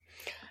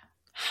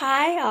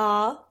Hi,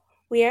 all.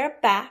 We are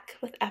back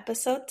with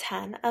episode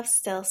 10 of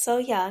Still So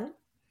Young.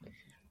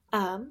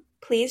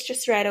 Please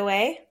just right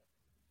away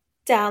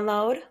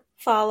download,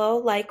 follow,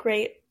 like,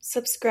 rate,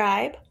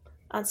 subscribe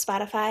on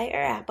Spotify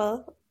or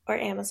Apple or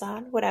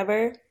Amazon,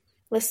 whatever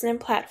listening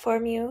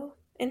platform you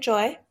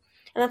enjoy.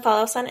 And then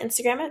follow us on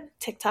Instagram and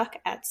TikTok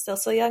at Still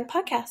So Young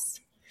Podcast.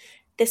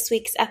 This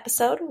week's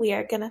episode, we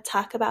are going to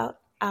talk about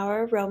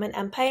our Roman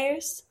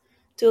empires,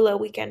 do a little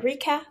weekend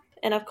recap,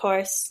 and of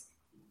course,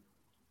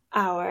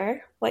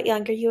 our what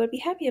younger you would be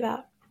happy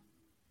about.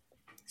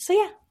 So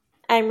yeah,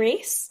 I'm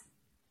Reese.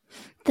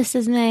 This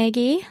is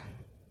Maggie.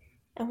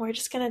 And we're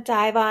just going to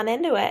dive on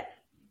into it.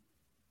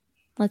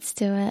 Let's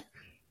do it.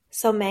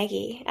 So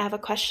Maggie, I have a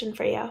question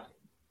for you.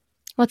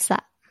 What's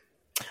that?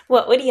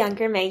 What would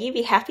younger Maggie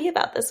be happy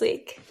about this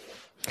week?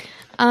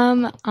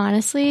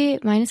 Honestly,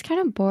 mine is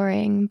kind of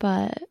boring,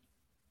 but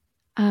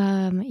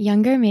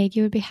younger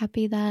Maggie would be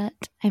happy that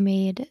I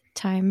made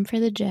time for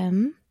the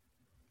gym.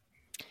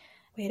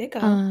 Way to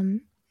go.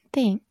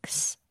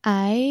 Thanks.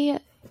 I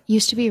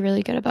used to be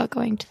really good about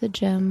going to the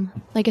gym.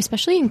 Like,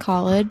 especially in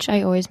college,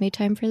 I always made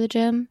time for the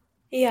gym.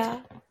 Yeah.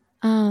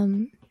 But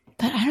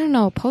I don't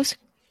know,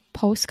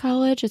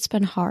 post-college, it's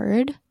been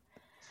hard.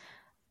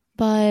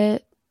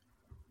 But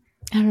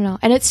I don't know.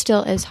 And it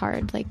still is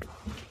hard. Like,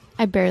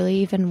 I barely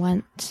even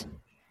went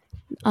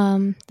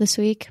this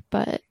week,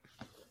 but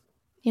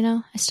you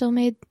know, I still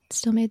made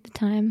the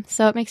time.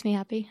 So it makes me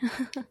happy.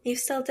 You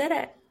still did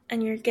it.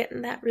 And you're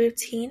getting that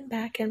routine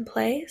back in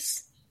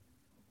place.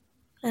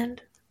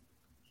 And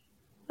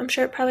I'm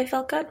sure it probably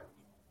felt good.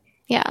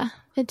 Yeah,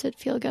 it did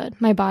feel good.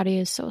 My body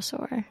is so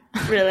sore.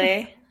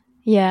 Really?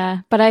 Yeah,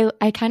 but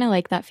I kind of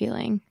like that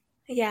feeling.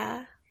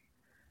 Yeah.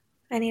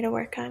 I need to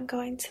work on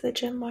going to the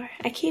gym more.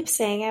 I keep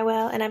saying I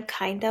will, and I'm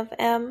kind of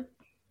am.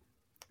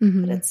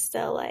 Mm-hmm. But it's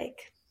still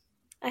like,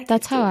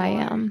 that's how I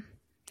am.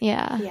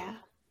 Yeah. Yeah.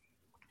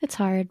 It's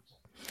hard.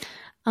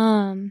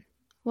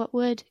 What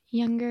would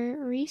younger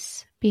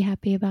Reese be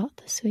happy about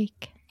this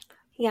week?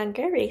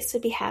 Younger Reese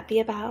would be happy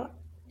about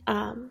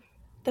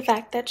the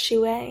fact that she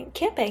went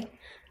camping.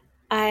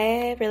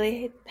 I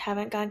really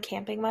haven't gone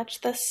camping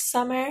much this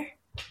summer,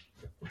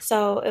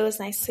 so it was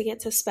nice to get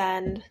to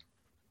spend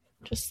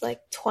just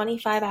like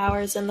 25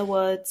 hours in the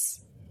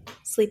woods,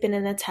 sleeping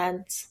in a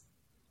tent,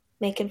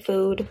 making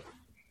food,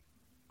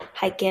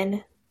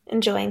 hiking,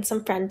 enjoying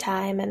some friend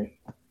time and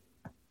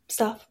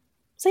stuff.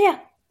 So yeah,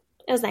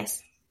 it was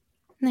nice.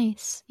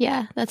 Nice.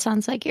 Yeah, that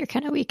sounds like your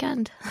kind of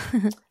weekend.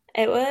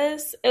 It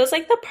was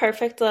like the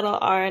perfect little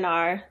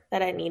R&R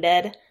that I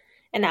needed.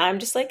 And now I'm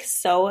just like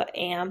so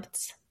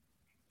amped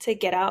to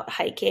get out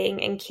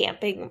hiking and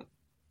camping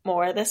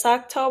more this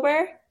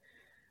October.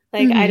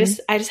 Like I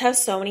just have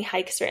so many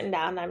hikes written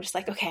down and I'm just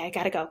like, okay, I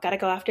gotta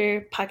go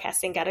after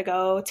podcasting, gotta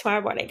go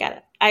tomorrow morning,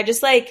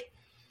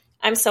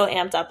 I'm so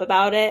amped up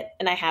about it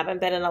and I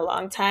haven't been in a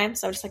long time.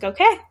 So I'm just like,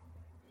 okay,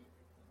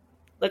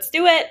 let's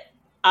do it.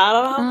 I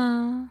don't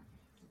know.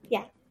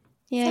 Yeah.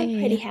 So I'm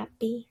pretty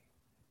happy.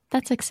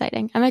 That's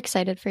exciting. I'm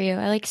excited for you.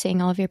 I like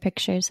seeing all of your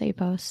pictures that you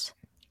post.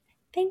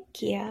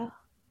 Thank you.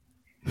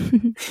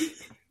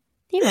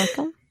 You're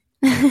welcome.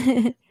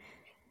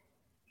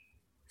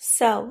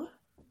 So,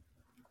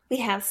 we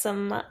have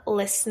some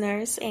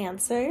listeners'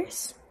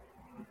 answers.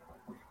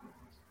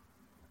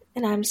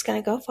 And I'm just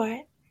going to go for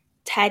it.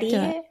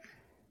 Teddy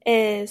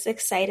is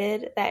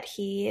excited that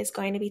he is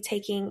going to be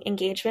taking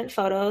engagement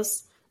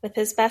photos with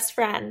his best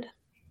friend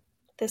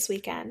this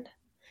weekend.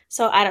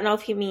 So I don't know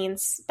if he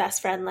means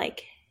best friend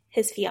like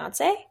his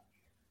fiance,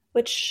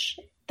 which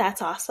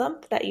that's awesome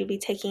that you'd be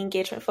taking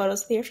engagement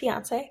photos with your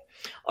fiance,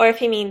 or if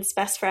he means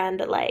best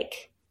friend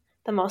like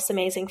the most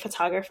amazing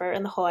photographer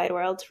in the whole wide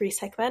world, Reese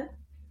Hickman,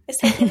 is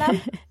taking them.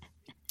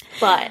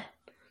 But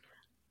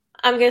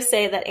I'm going to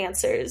say that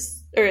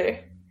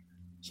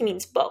he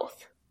means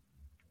both.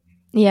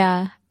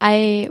 Yeah,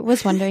 I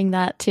was wondering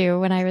that too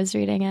when I was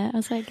reading it. I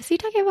was like, is he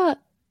talking about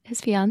his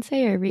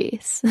fiance or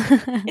Reese?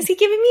 Is he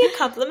giving me a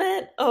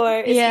compliment or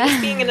is he just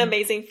being an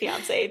amazing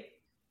fiance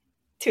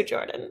to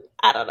Jordan?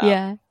 I don't know.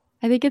 Yeah,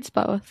 I think it's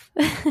both.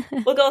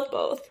 We'll go with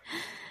both.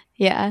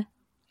 Yeah.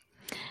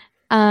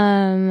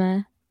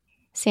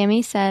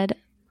 Sammy said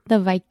the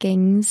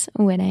Vikings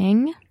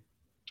winning.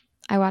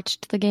 I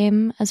watched the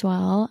game as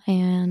well,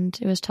 and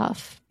it was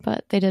tough,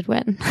 but they did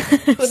win.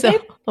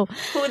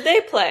 Who'd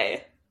they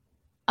play?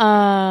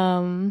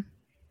 Oh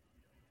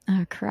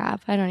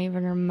crap! I don't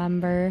even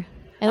remember.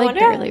 I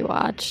barely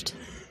watched.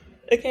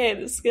 Okay,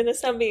 this is gonna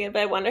sound mean,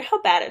 but I wonder how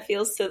bad it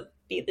feels to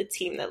be the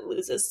team that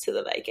loses to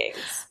the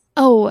Vikings.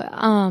 Oh,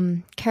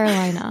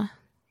 Carolina.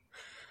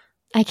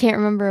 I can't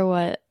remember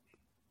what.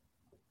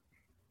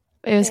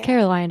 It was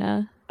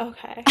Carolina.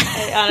 Okay.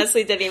 I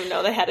honestly didn't even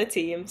know they had a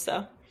team,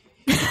 so.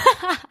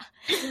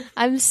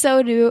 I'm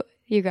so new,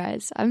 you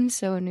guys. I'm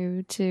so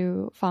new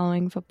to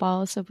following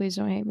football, so please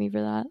don't hate me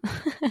for that.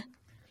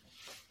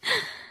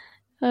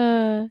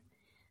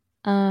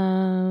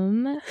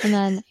 And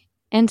then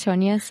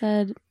Antonia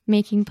said,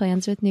 making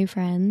plans with new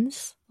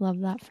friends.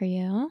 Love that for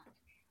you.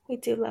 We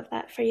do love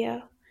that for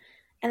you.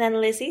 And then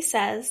Lizzie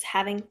says,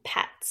 having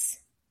pets. cats.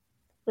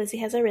 Lizzie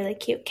has a really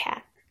cute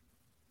cat.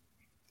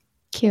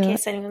 Cute. In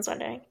case anyone's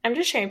wondering. I'm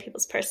just sharing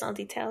people's personal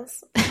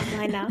details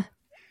online now.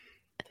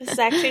 This is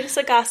actually just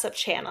a gossip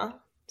channel,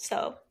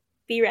 so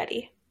be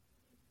ready.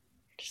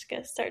 I'm just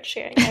going to start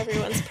sharing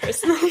everyone's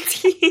personal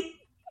tea.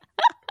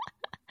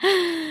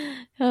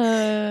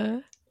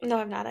 No,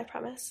 I'm not, I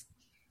promise.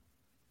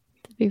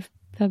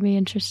 That'd be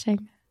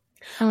interesting.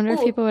 I wonder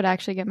if people would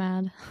actually get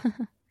mad.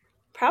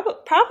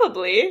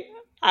 Probably.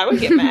 I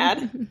would get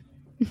mad.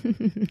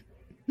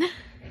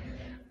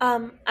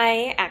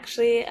 I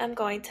actually am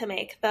going to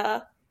make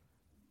the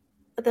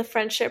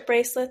friendship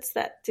bracelets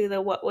that do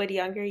the "What would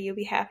younger you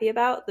be happy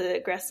about?" the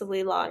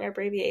aggressively long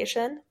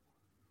abbreviation.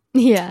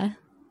 Yeah.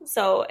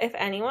 So if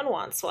anyone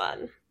wants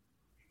one,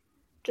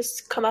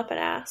 just come up and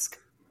ask.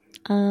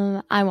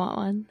 I want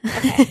one.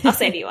 Okay, I'll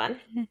save you one.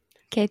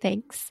 Okay,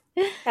 thanks.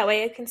 That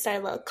way it can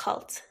start a little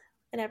cult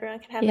and everyone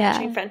can have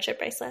matching friendship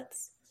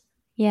bracelets.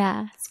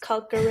 Yeah. It's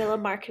called guerrilla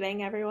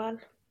marketing,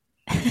 everyone.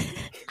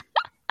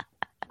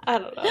 I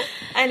don't know.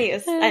 I need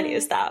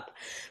to stop.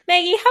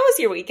 Maggie, how was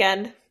your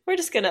weekend? We're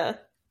just gonna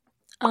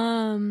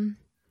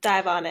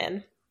dive on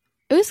in.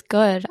 It was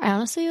good. I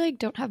honestly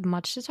don't have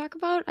much to talk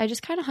about. I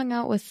just kind of hung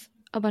out with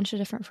a bunch of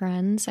different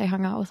friends. I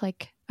hung out with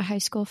a high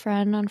school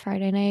friend on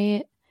Friday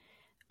night.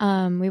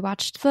 We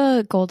watched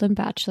The Golden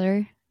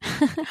Bachelor.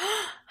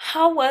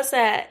 How was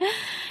it?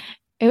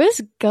 It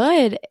was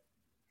good.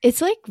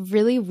 It's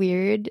really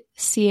weird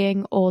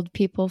seeing old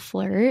people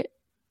flirt.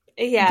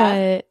 Yeah.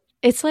 But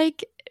it's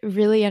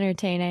really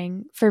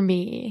entertaining for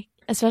me,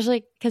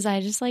 especially because I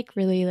just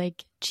really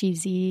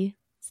cheesy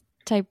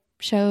type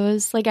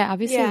shows. I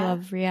obviously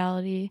love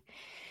reality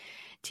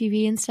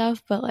TV and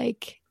stuff, but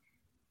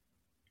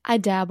I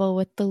dabble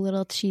with the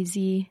little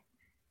cheesy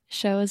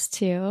shows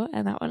too,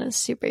 and that one is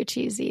super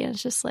cheesy and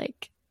it's just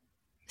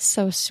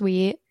so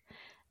sweet.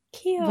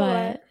 Cute.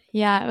 But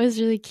yeah, it was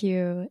really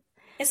cute.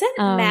 Isn't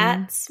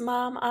Matt's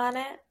mom on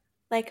it?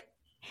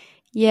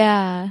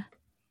 Yeah.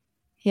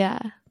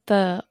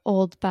 The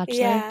old bachelor.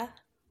 Yeah.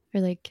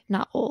 Or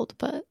not old,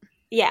 but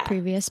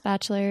previous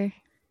bachelor.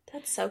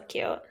 That's so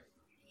cute.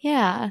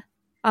 Yeah.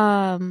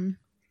 And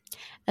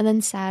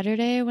then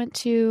Saturday I went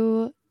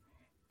to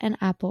an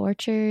apple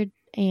orchard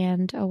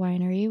and a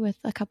winery with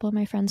a couple of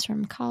my friends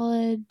from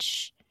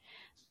college.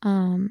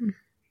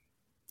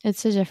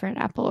 It's a different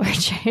apple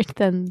orchard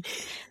than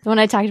the one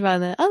I talked about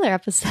in the other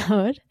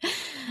episode.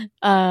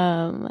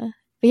 But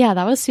yeah,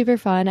 that was super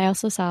fun. I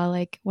also saw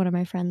one of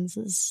my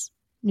friends'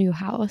 new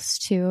house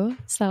too,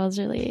 so that was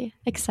really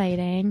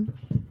exciting.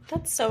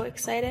 That's so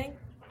exciting.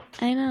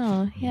 I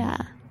know, yeah.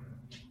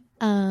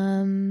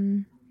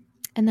 And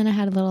then I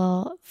had a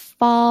little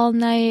fall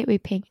night. We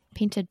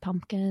painted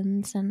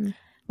pumpkins and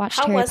watched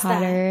Harry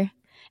Potter. That?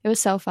 It was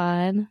so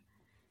fun.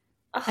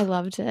 Ugh. I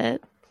loved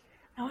it.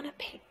 I want to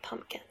paint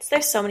pumpkins.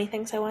 There's so many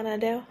things I want to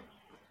do.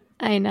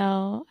 I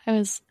know. It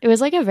was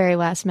a very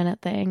last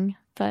minute thing,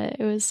 but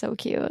it was so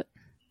cute.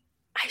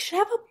 I should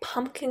have a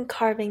pumpkin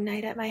carving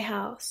night at my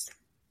house.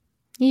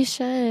 You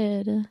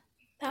should.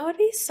 That would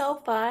be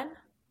so fun.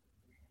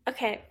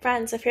 Okay,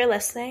 friends, if you're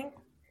listening,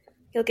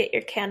 you'll get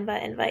your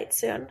Canva invite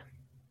soon.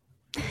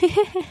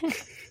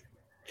 Because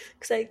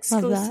I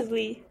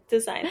exclusively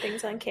design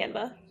things on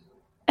Canva.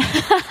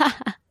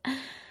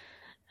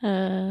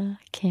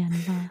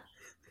 Canva.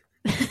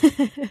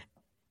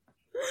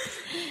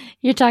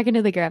 You're talking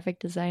to the graphic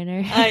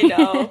designer. I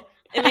know.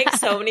 It makes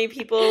so many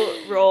people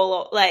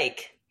roll, I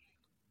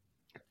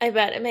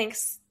bet it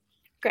makes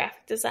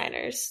graphic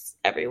designers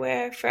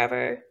everywhere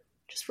forever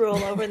just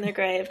roll over in their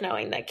grave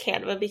knowing that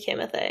Canva became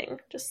a thing.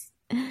 Just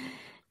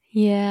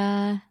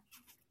yeah.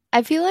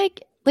 I feel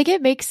like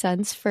it makes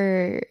sense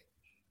for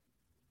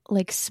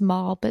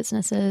small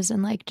businesses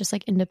and just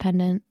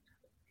independent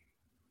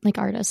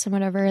artists and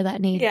whatever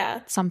that need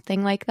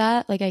something like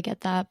that. I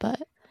get that,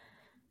 but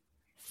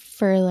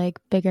for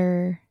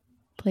bigger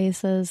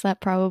places that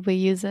probably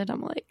use it,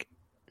 I'm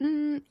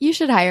you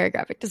should hire a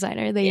graphic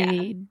designer. They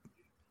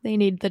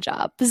need the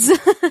jobs.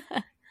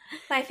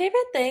 My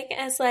favorite thing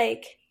is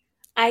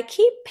I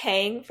keep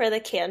paying for the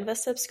Canva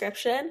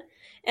subscription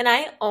and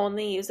I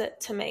only use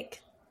it to make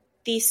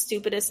the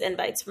stupidest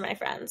invites for my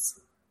friends.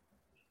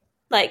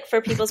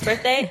 For people's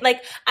birthday.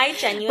 I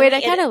genuinely... Wait,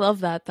 I kind of love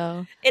that,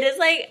 though. It is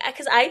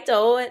because I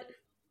don't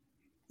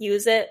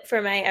use it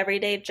for my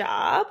everyday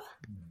job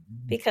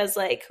because,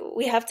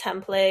 we have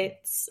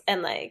templates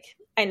and,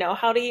 I know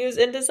how to use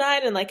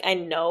InDesign and, I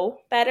know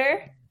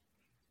better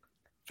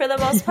for the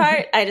most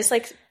part. I just,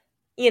 for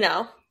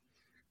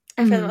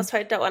the most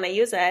part, don't want to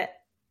use it.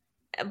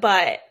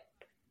 But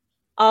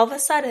all of a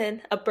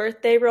sudden, a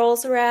birthday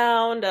rolls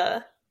around,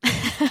 a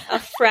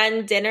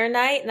friend dinner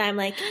night, and I'm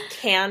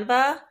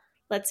Canva...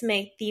 Let's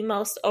make the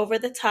most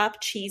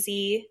over-the-top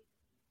cheesy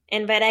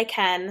invite I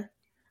can.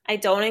 I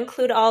don't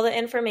include all the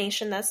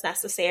information that's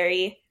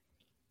necessary,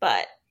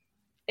 but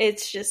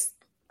it's just,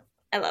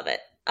 I love it.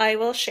 I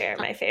will share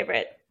my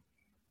favorite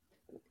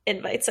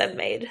invites I've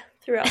made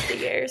throughout the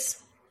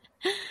years.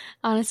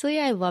 Honestly,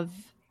 I love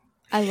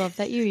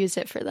that you use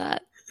it for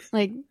that.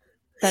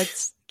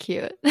 That's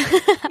cute.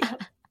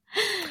 Yep.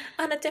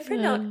 On a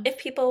different note, if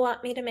people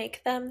want me to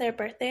make them their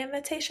birthday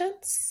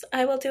invitations,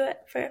 I will do it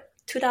for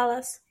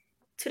 $2.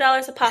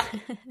 $2 a pop.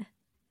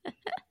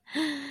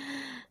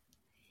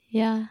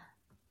 Yeah.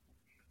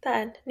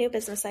 Then, new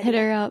business idea. Hit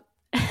her up.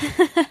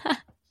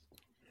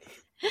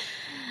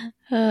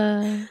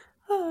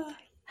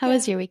 How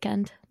was your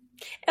weekend?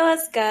 It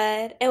was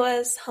good. It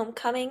was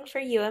homecoming for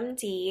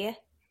UMD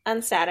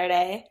on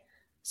Saturday.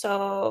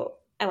 So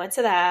I went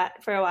to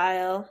that for a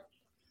while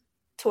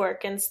to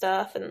work and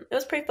stuff, and it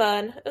was pretty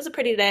fun. It was a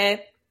pretty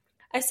day.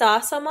 I saw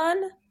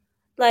someone,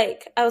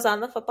 like, I was on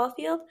the football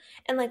field,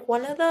 and, like,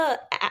 one of the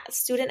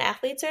student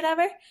athletes or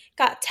whatever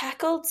got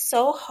tackled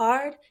so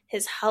hard,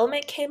 his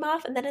helmet came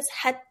off, and then his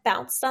head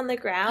bounced on the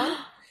ground.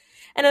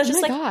 And I was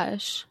just like,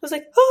 gosh. I was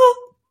like,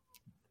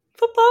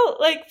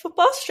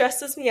 football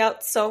stresses me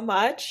out so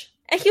much.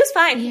 And he was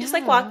fine. He just,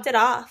 like, walked it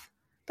off.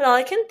 But all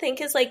I can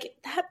think is, like,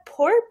 that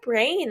poor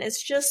brain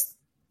is just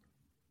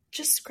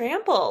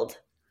scrambled.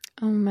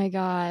 Oh my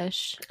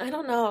gosh. I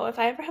don't know. If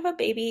I ever have a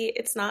baby,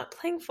 it's not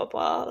playing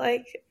football.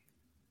 Like,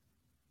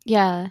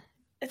 yeah.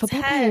 It's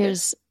football head.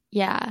 players,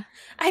 yeah.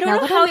 I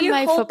don't know how your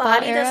whole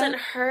body doesn't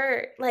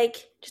hurt. Like,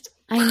 just.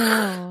 I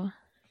know.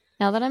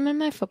 Now that I'm in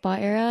my football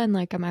era and,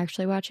 like, I'm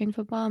actually watching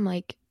football, I'm,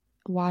 like,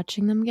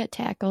 watching them get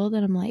tackled,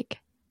 and I'm like,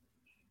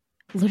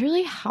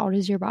 literally, how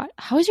is your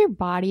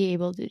body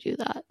able to do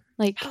that?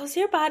 Like, how's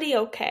your body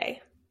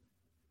okay?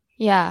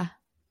 Yeah.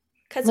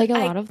 Because, like, a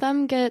lot of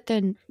them get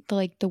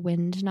the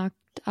wind knocked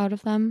out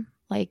of them,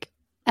 like,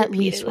 at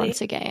least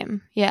once a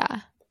game.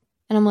 Yeah.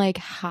 And I'm like,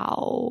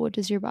 how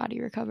does your body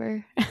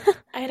recover?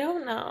 I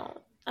don't know.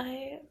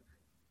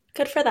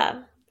 Good for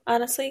them.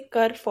 Honestly,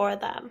 good for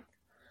them.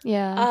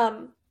 Yeah.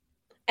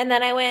 And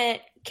then I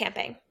went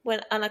camping.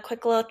 Went on a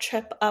quick little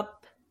trip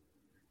up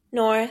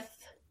north.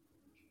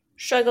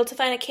 Struggled to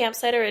find a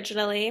campsite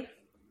originally,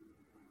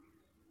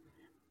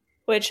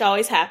 which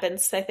always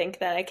happens. I think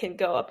that I can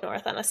go up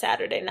north on a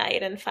Saturday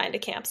night and find a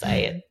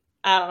campsite.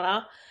 I don't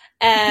know.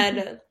 And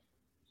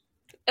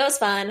it was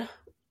fun.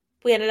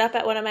 We ended up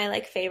at one of my,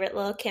 like, favorite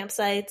little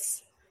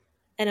campsites,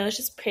 and it was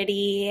just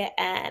pretty,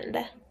 and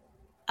it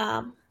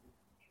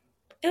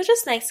was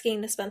just nice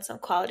getting to spend some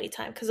quality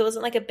time, because it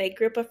wasn't, like, a big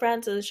group of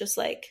friends. It was just,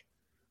 like,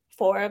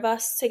 4 of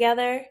us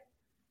together.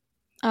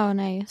 Oh,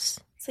 nice.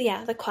 So,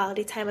 yeah, the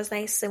quality time was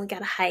nice, and we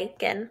got a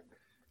hike, and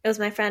it was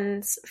my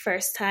friend's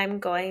first time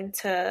going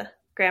to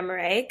Grand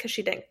Marais, because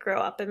she didn't grow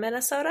up in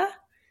Minnesota.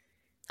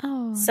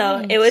 Oh, so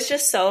nice. It was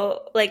just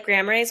so, like,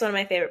 Grand Marais is one of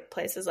my favorite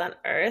places on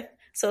earth.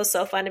 So it was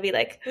so fun to be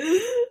like,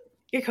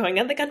 you're going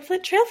on the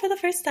Gunflint Trail for the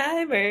first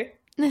time, or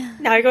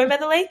now you're going by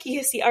the lake,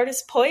 you see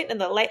Artist Point and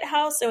the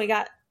lighthouse, and we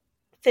got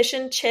fish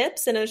and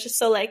chips, and it was just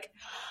so, like,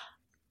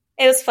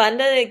 it was fun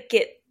to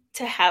get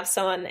to have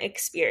someone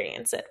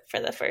experience it for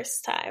the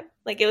first time.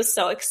 Like, it was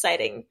so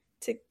exciting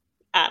to,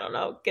 I don't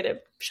know, get to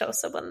show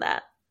someone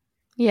that.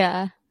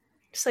 Yeah.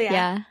 So, yeah.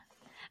 Yeah.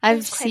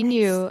 I've seen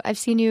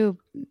you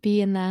be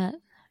in that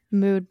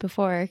mood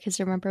before, because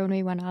remember when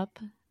we went up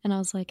and I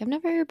was like, I've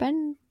never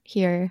been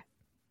here.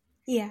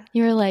 Yeah.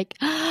 You were like,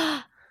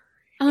 I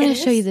want to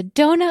show you the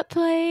donut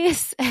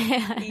place.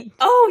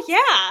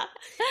 Oh,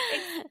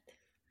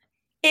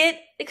 yeah.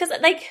 Because,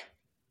 like,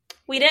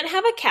 we didn't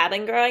have a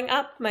cabin growing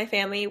up. My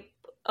family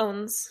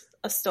owns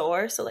a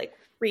store, so, like,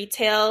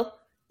 retail,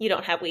 you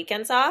don't have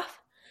weekends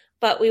off.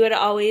 But we would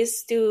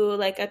always do,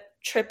 like, a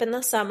trip in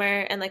the summer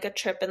and, like, a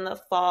trip in the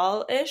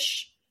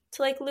fall-ish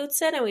to, like,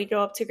 Lutsen, and we'd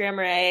go up to Grand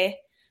Marais.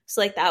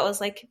 So, like, that was,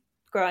 like,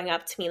 growing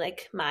up to me,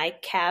 like, my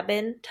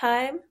cabin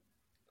time.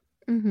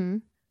 Mm-hmm.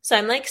 So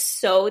I'm, like,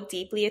 so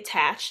deeply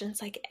attached, and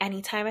it's like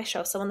anytime I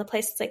show someone the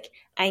place, it's like,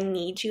 I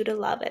need you to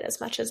love it as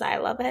much as I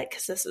love it,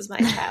 because this is my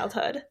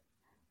childhood.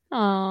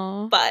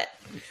 Oh, but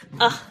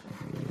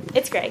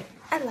it's great.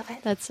 I love it.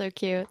 That's so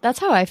cute. That's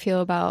how I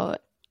feel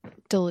about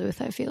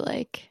Duluth. I feel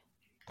like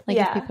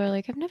yeah. If people are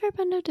like, I've never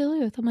been to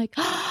Duluth, I'm like,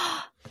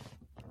 oh,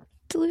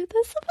 Duluth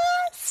is the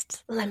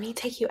best. Let me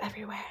take you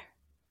everywhere.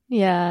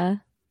 Yeah.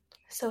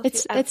 So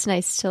it's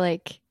nice to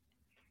like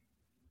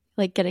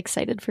get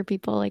excited for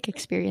people like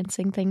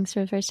experiencing things for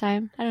the first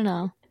time. I don't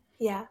know.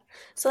 Yeah.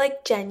 So,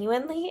 like,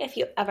 genuinely, if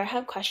you ever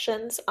have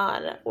questions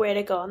on where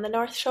to go on the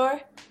North Shore,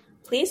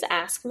 please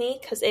ask me,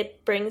 because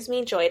it brings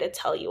me joy to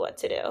tell you what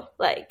to do.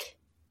 Like,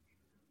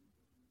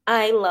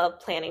 I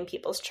love planning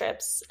people's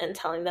trips and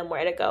telling them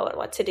where to go and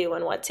what to do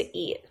and what to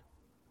eat.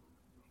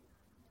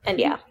 And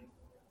yeah,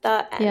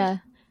 the end. Yeah.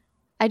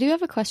 I do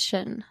have a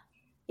question.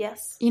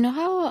 Yes. You know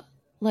how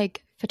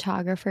like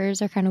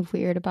photographers are kind of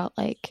weird about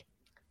like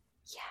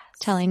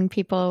telling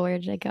people where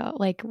to go,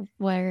 like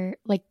where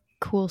like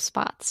cool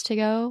spots to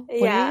go? Yeah.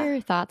 What are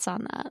your thoughts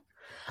on that?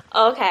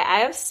 Okay,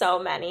 I have so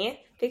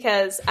many,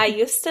 because I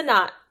used to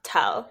not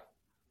tell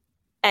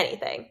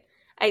anything.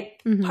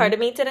 Part of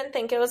me didn't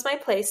think it was my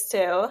place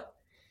to,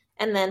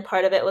 and then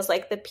part of it was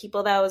like the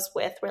people that I was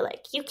with were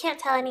like, you can't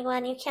tell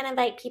anyone, you can't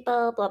invite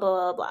people, blah,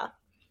 blah, blah, blah.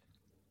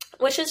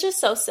 Which is just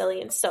so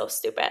silly and so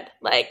stupid.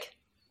 Like,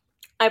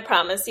 I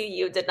promise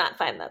you did not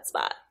find that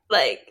spot.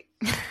 Like,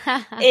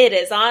 It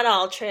is on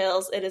all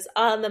trails. It is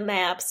on the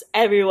maps.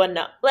 Everyone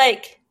knows.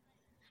 Like,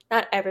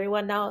 not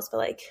everyone knows, but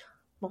like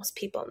most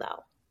people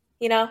know,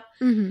 you know?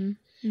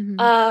 Mm-hmm.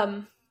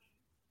 Mm-hmm.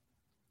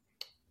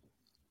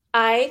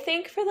 I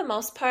think for the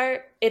most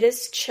part, it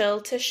is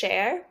chill to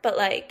share, but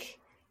like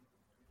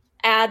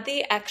add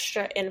the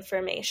extra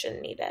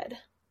information needed.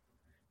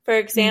 For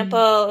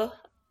example,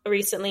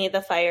 recently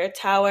the fire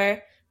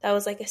tower, that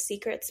was like a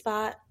secret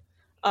spot.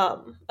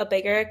 A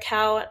bigger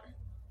account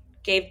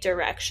gave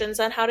directions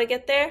on how to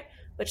get there,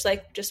 which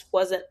like just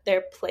wasn't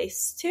their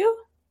place to.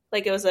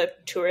 Like it was a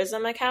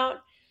tourism account.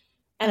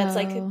 And it's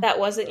like that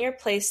wasn't your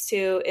place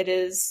to. It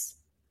is,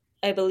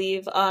 I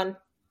believe,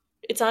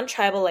 it's on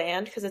tribal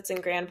land because it's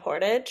in Grand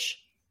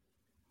Portage.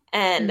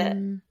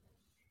 And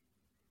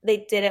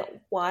they didn't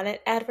want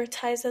it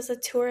advertised as a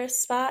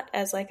tourist spot,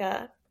 as like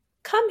a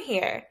come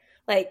here.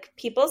 Like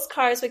people's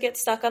cars would get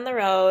stuck on the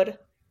road.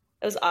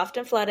 It was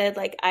often flooded.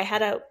 Like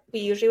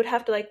we usually would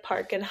have to like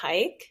park and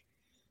hike,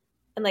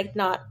 and like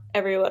not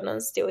everyone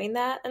was doing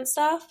that and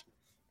stuff.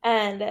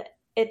 And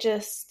it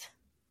just,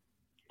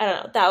 I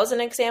don't know, that was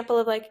an example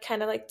of like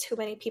kind of like too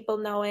many people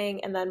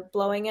knowing and then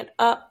blowing it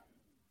up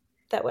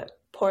that went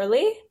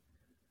poorly.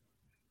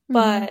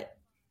 But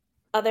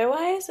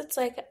otherwise, it's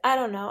like, I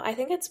don't know. I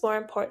think it's more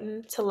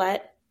important to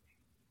let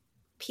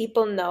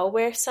people know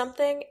where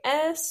something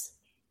is.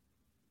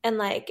 And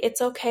like,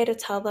 it's okay to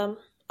tell them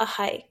a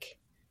hike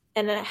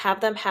and then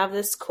have them have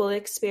this cool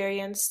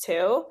experience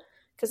too.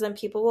 Because then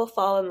people will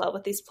fall in love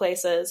with these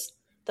places.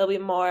 They'll be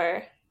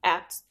more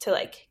apt to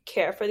like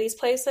care for these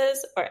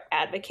places or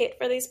advocate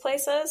for these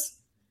places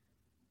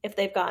if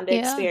they've gone to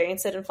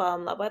experience it and fall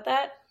in love with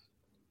it.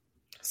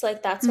 So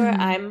like, that's where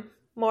I'm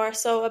more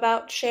so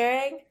about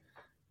sharing.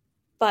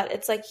 But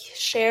it's like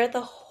share the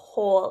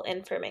whole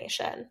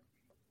information.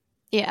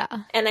 Yeah.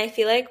 And I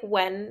feel like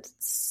when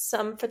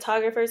some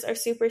photographers are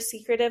super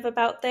secretive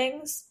about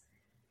things,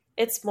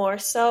 it's more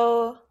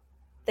so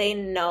they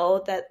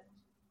know that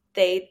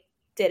they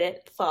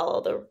didn't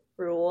follow the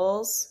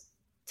rules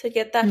to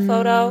get that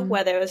photo,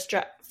 whether it was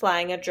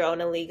flying a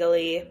drone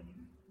illegally,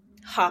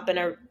 hop in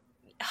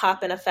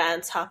a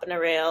fence, hop in a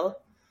rail,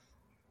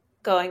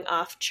 going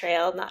off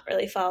trail, not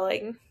really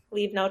following,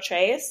 leave no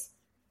trace.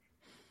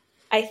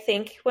 I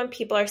think when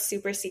people are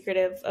super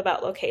secretive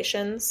about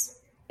locations,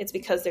 it's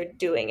because they're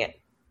doing it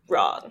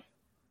wrong.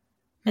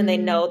 And they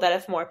know that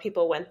if more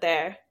people went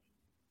there,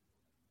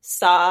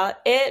 saw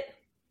it,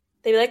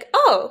 they'd be like,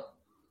 oh,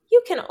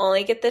 you can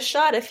only get this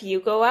shot if you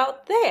go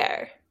out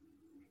there.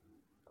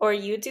 Or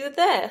you do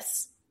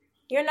this.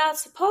 You're not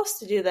supposed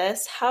to do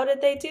this. How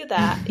did they do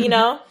that? You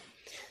know?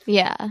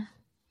 Yeah.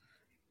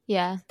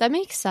 Yeah, that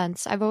makes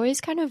sense. I've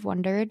always kind of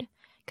wondered,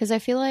 because I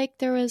feel like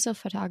there was a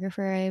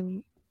photographer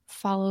I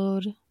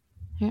followed.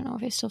 I don't know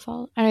if I still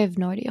follow. I have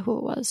no idea who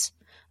it was.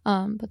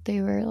 But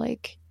they were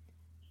like,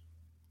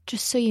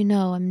 just so you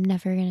know, I'm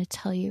never going to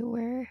tell you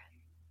where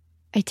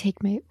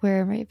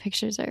where my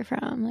pictures are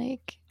from.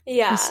 Like,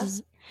 yeah,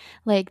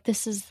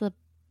 this is the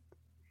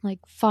like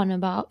fun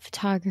about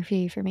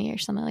photography for me or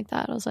something like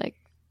that. I was like,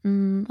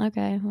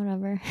 okay,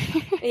 whatever.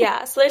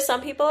 Yeah, so there's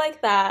some people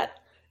like that,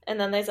 and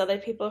then there's other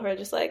people who are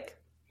just like,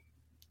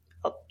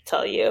 I'll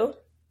tell you.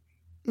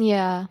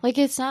 Yeah, like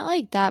it's not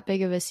like that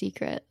big of a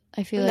secret.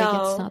 I feel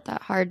like it's not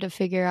that hard to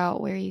figure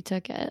out where you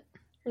took it.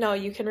 No,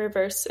 you can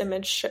reverse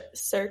image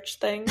search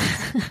things.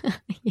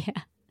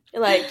 Yeah.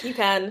 Like you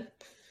can,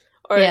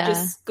 or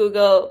just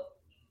Google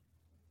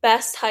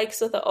best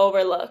hikes with an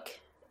overlook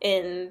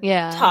in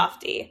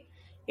Tofty.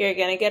 You're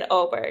going to get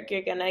Oberg.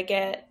 You're going to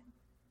get,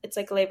 it's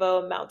like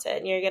Levo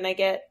Mountain. You're going to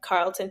get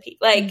Carlton Peak.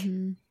 Like,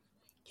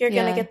 you're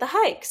going to get the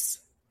hikes.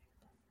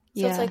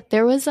 So it's like,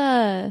 there was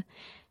a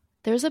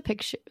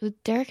picture.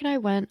 Derek and I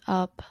went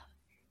up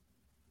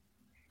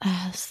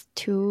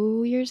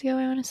 2 years ago,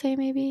 I want to say,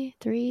 maybe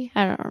 3.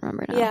 I don't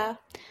remember now. Yeah.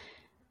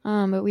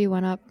 But we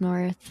went up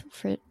north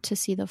to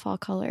see the fall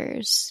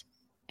colors,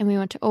 and we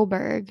went to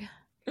Oberg.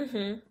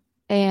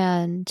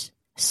 And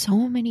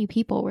so many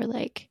people were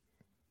like,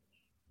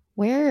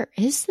 where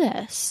is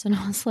this? And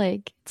I was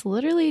like, it's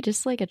literally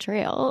just like a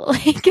trail.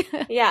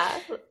 Like, yeah.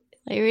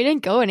 Like, we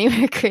didn't go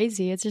anywhere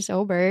crazy. It's just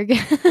Oberg.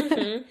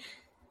 It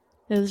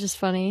was just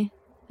funny.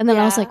 And then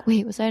I was like,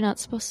 wait, was I not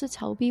supposed to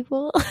tell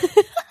people?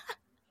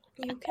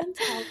 You can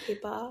tell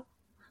people.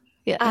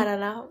 Yeah. I don't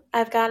know.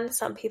 I've gotten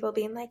some people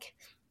being like,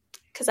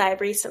 because I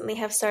recently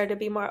have started to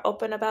be more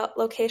open about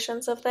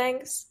locations of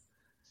things.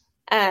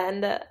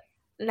 And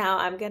now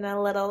I'm getting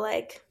a little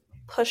like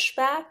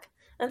pushback.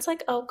 And it's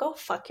like, oh, go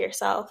fuck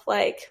yourself.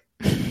 Like,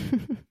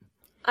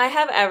 I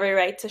have every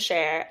right to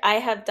share. I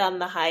have done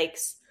the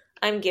hikes.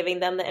 I'm giving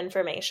them the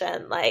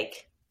information.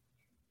 Like,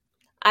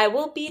 I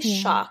will be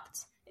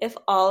shocked if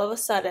all of a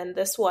sudden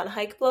this one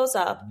hike blows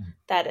up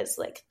that is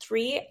like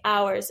 3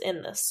 hours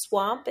in the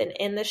swamp and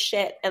in the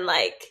shit and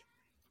like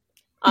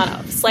on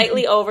a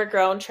slightly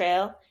overgrown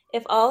trail.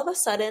 If all of a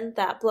sudden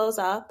that blows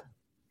up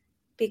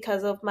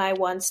because of my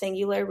one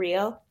singular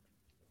reel,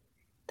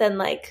 then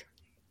like,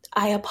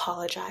 I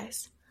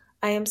apologize.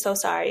 I am so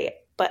sorry.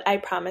 but I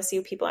promise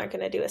you people aren't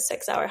going to do a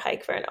 6-hour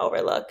hike for an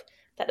overlook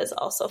that is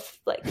also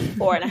like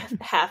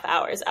 4.5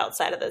 hours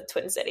outside of the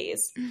Twin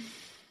Cities.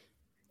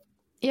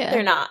 Yeah.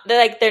 They're not.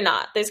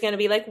 There's going to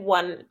be like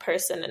one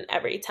person in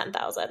every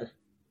 10,000.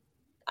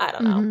 I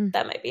don't know.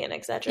 That might be an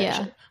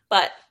exaggeration. Yeah.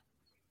 But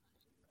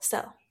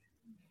still.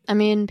 I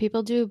mean,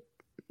 people do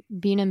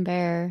Bean and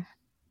Bear.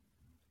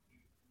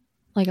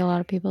 Like a lot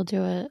of people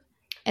do it.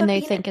 And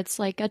they think it's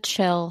like a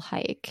chill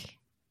hike.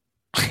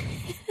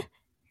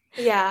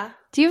 Yeah.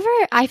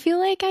 I feel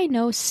like I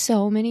know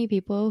so many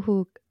people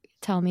who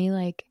tell me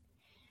like,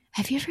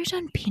 have you ever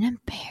done Bean and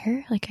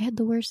Bear? Like I had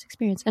the worst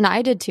experience. And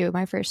I did too,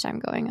 my first time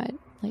going.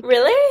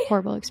 Really?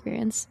 Horrible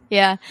experience.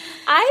 Yeah.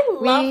 I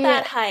love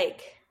that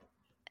hike.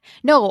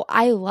 No,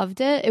 I loved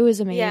it. It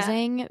was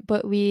amazing,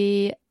 but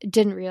we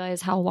didn't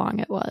realize how long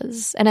it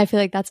was. And I feel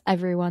like that's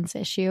everyone's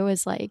issue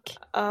is like,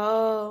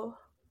 oh,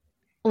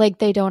 like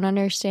they don't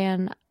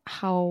understand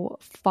how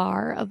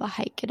far of a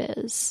hike it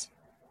is.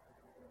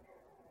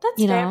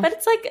 That's fair, but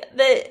it's like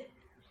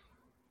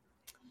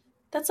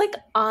that's like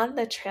on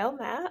the trail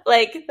map.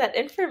 Like that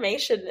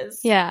information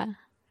is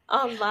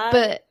online.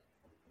 But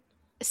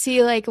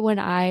see, like when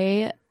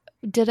I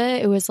did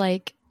it, it was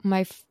like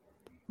my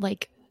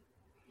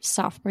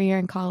sophomore year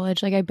in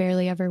college. Like I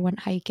barely ever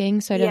went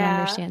hiking, so I didn't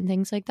understand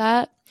things like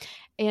that.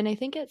 And I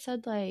think it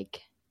said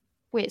like,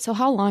 wait, so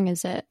how long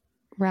is it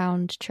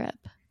round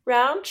trip?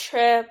 Round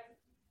trip,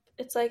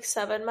 it's like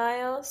 7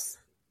 miles.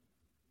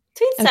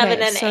 Between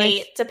 7 and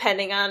 8,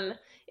 depending on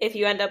if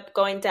you end up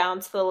going down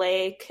to the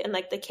lake and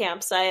like the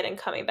campsite and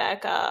coming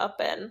back up.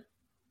 And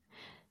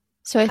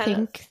so I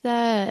think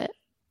that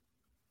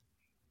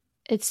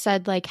it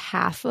said like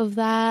half of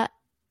that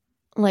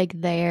like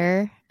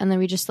there, and then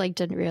we just like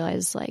didn't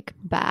realize like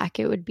back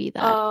it would be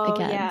that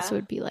again. So it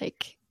would be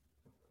like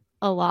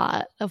a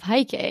lot of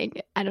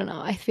hiking. I don't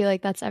know. I feel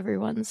like that's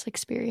everyone's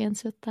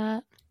experience with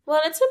that.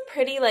 Well, it's a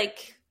pretty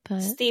like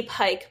steep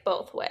hike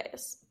both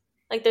ways.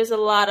 Like there's a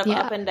lot of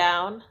up and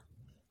down.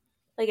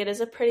 Like it is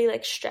a pretty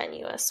like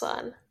strenuous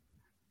one.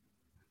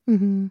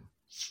 Mm-hmm.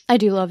 I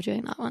do love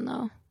doing that one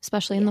though,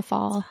 especially in the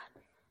fall.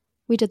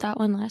 We did that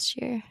one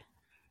last year.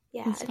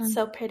 Yeah, it's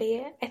so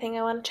pretty. I think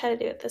I want to try to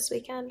do it this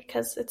weekend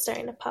because it's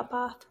starting to pop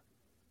off.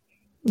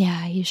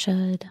 Yeah, you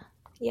should.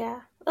 Yeah,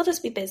 it'll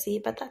just be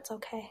busy, but that's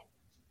okay.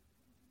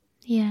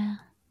 Yeah.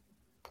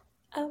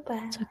 Oh,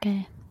 but it's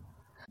okay.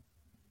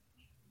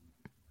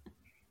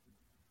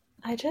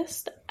 I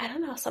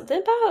don't know, something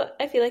about,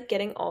 I feel like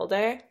getting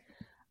older,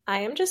 I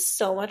am just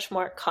so much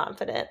more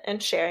confident in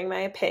sharing my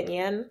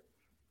opinion,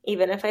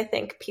 even if I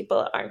think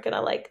people aren't going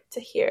to like to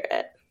hear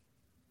it.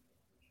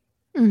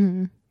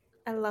 Mm-hmm.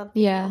 I love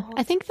old.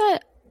 I think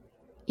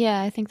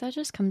that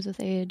just comes with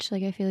age.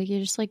 Like, I feel like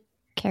you just like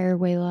care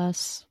way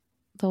less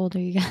the older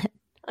you get.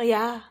 Oh,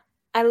 yeah.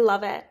 I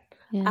love it.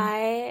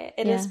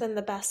 It has been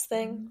the best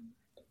thing.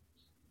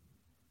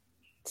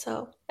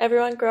 So,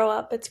 everyone grow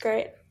up. It's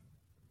great.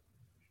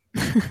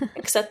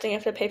 Except when you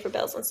have to pay for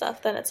bills and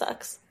stuff, then it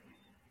sucks.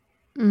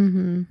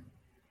 Mm-hmm.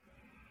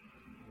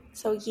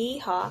 So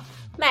yeehaw.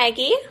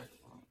 Maggie,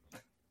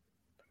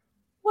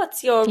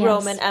 what's your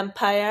Roman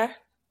Empire?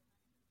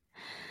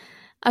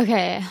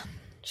 Okay.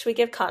 Should we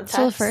give context?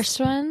 So the first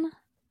one?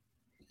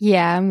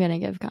 Yeah, I'm going to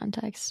give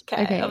context.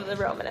 Okay. Of the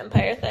Roman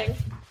Empire thing.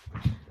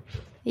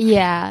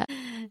 Yeah.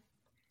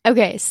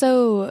 Okay,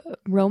 so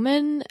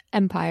Roman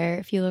Empire,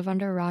 if you live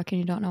under a rock and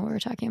you don't know what we're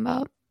talking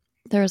about,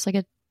 there was like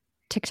a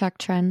TikTok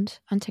trend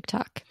on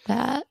TikTok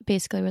that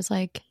basically was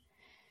like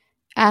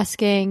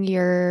asking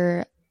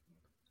your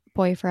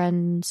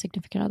boyfriend,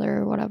 significant other,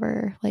 or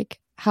whatever, like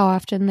how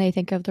often they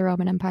think of the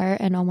Roman Empire,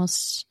 and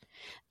almost,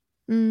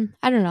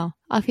 I don't know.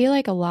 I feel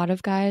like a lot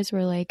of guys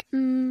were like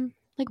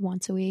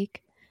once a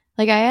week.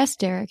 Like I asked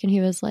Derek and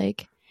he was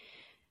like,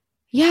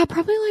 yeah,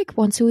 probably like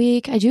once a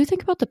week. I do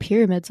think about the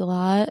pyramids a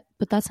lot,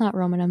 but that's not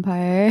Roman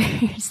Empire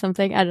or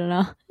something. I don't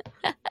know.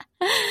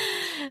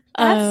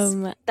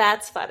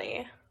 That's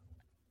funny.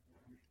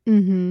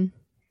 Mm-hmm.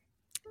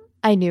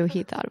 I knew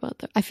he thought about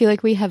that. I feel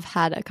like we have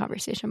had a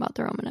conversation about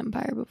the Roman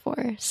Empire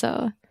before.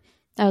 So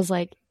I was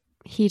like,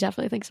 he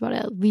definitely thinks about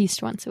it at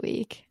least once a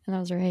week. And I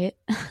was right.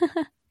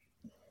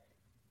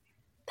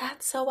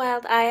 That's so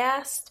wild. I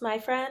asked my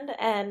friend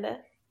and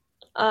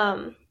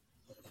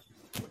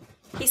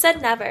he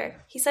said never.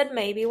 He said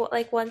maybe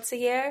like once a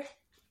year.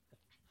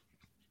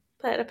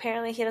 But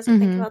apparently he doesn't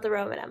think about the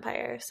Roman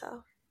Empire,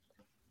 so.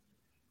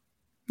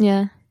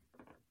 Yeah.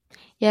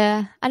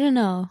 Yeah, I don't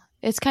know.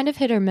 It's kind of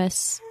hit or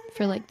miss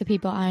for like the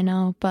people I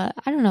know, but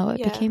I don't know.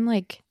 It became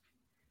like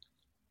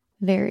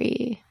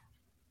very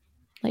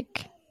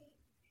like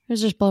it was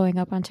just blowing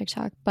up on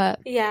TikTok, but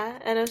yeah,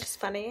 and it was just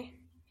funny.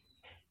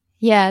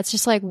 Yeah, it's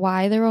just like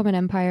why the Roman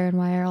Empire and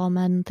why are all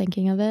men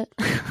thinking of it?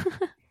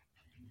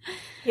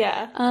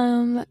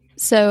 Yeah.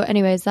 So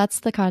anyways, that's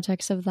the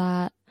context of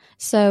that.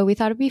 So we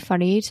thought it'd be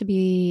funny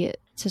to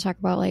talk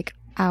about like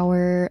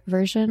our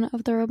version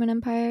of the Roman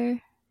Empire.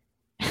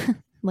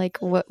 Like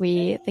what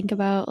we think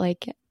about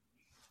like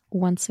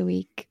once a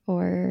week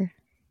or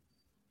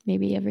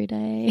maybe every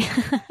day.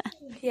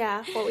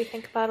 Yeah, what we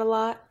think about a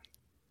lot.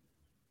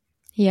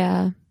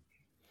 Yeah.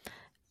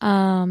 Do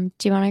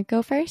you want to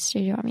go first or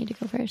do you want me to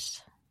go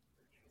first?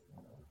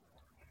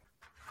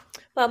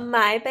 Well,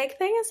 my big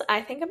thing is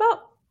I think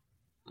about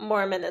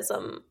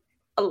Mormonism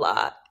a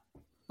lot.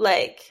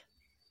 Like,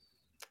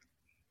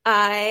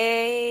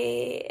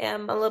 I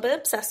am a little bit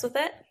obsessed with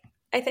it,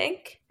 I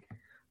think.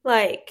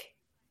 Like,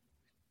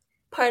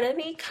 part of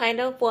me kind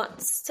of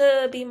wants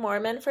to be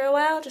Mormon for a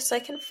while just so I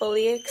can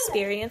fully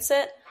experience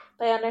it.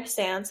 But I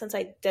understand since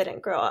I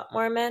didn't grow up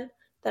Mormon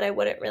that I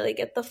wouldn't really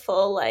get the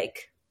full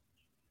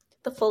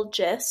the full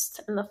gist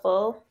and the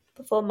full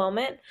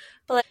moment.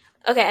 But like,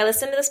 okay, I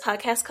listened to this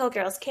podcast called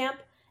Girls Camp,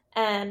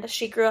 and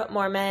she grew up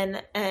Mormon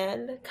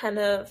and kind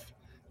of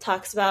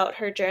talks about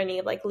her journey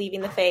of like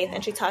leaving the faith,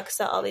 and she talks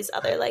to all these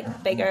other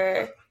like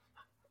bigger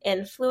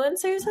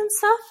influencers and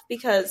stuff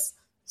because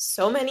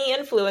so many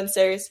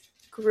influencers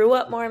grew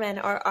up Mormon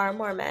or are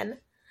Mormon,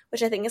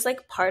 which I think is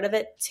like part of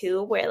it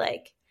too, where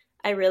like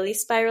I really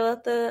spiral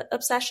at the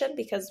obsession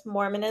because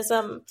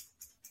Mormonism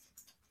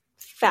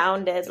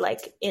founded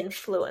like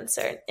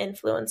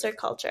influencer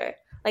culture.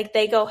 Like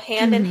they go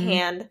hand in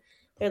hand.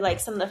 They're like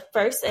some of the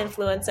first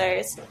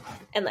influencers,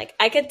 and like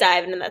I could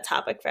dive into that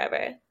topic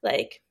forever.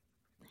 Like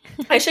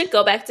I should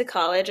go back to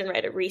college and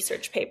write a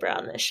research paper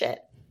on this shit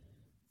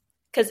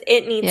because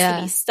it needs to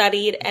be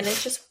studied, and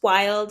it's just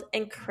wild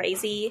and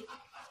crazy,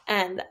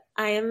 and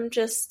I am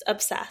just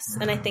obsessed,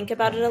 and I think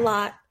about it a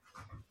lot,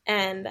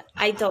 and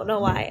I don't know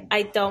why.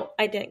 I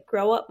didn't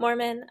grow up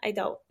Mormon. I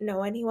don't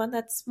know anyone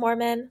that's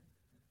Mormon.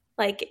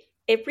 Like,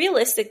 it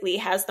realistically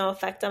has no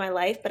effect on my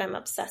life, but I'm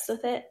obsessed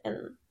with it,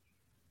 and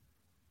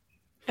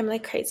I'm,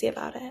 like, crazy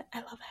about it. I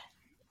love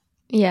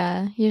it.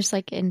 Yeah, you're just,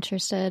 like,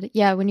 interested.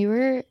 Yeah, when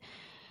you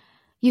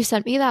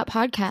sent me that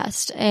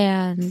podcast,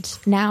 and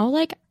now,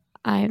 like,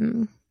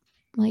 I'm,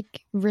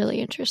 like, really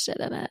interested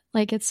in it.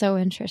 Like, it's so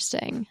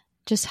interesting.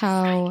 Just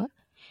how,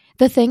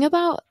 the thing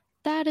about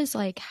that is,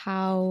 like,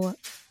 how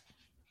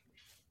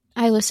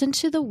I listened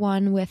to the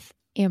one with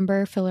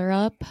Amber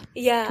Fillerup.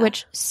 Yeah.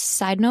 Which,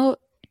 side note,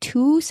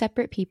 2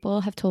 separate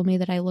people have told me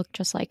that I look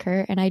just like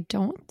her, and I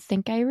don't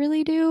think I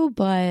really do,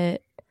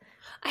 but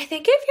I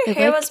think if your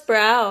hair was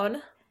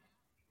brown.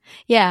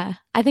 Yeah,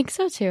 I think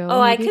so too.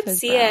 Oh, maybe I could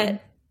see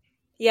it.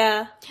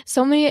 Yeah.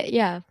 So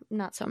many,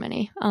 not so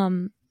many.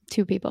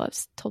 2 people have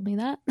told me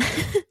that,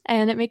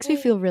 and it makes me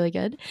feel really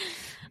good.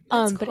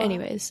 But cool.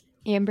 Anyways,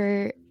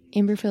 Amber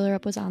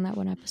Fillerup was on that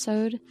one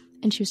episode,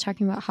 and she was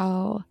talking about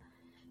how,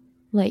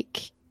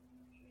 like,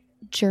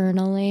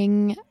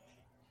 journaling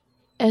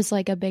is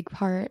like a big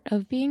part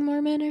of being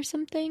Mormon or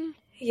something.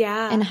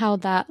 Yeah. And how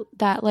that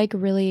like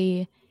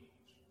really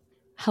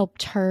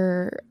helped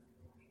her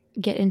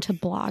get into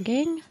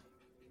blogging.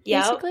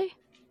 Basically.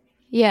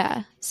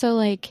 Yeah. So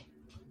like,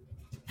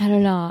 I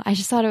don't know. I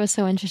just thought it was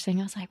so interesting.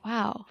 I was like,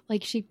 wow.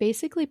 Like she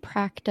basically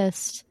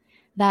practiced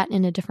that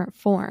in a different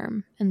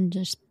form and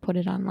just put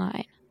it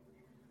online.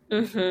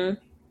 Mm-hmm.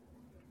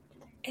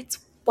 It's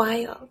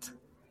wild.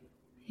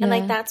 Yeah. And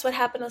like that's what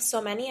happened with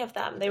so many of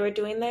them. They were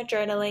doing their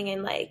journaling,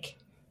 and like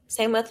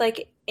same with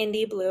like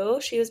Indie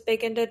Blue. She was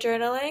big into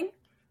journaling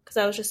because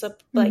that was just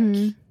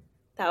that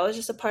was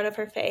just a part of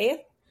her faith.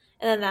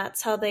 And then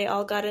that's how they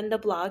all got into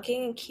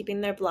blogging and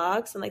keeping their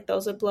blogs, and like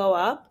those would blow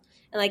up.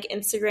 And like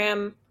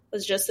Instagram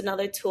was just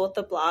another tool with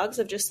the blogs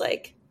of just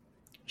like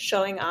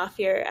showing off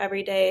your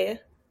everyday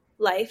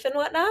life and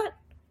whatnot,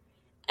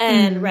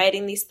 and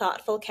writing these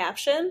thoughtful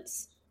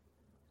captions.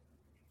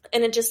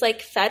 And it just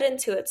like fed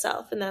into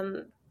itself, and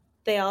then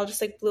they all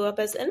just like blew up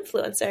as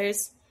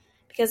influencers.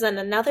 Because then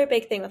another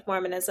big thing with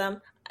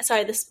Mormonism,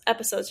 sorry, this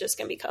episode's just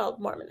gonna be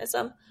called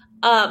Mormonism,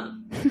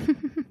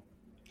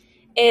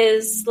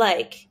 is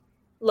like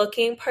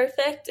looking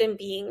perfect and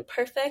being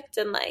perfect,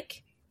 and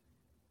like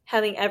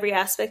having every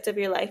aspect of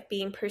your life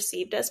being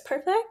perceived as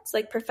perfect.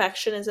 Like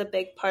perfection is a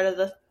big part of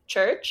the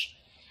church,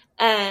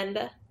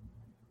 and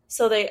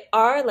so they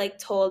are like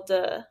told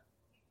to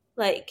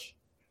like,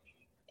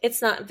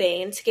 it's not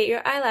vain to get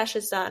your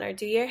eyelashes done or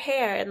do your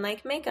hair and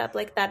like makeup.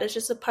 Like that is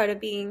just a part of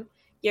being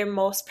your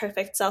most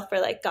perfect self for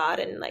like God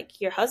and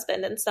like your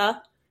husband and stuff.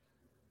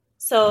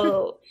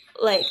 So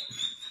like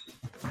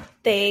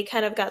they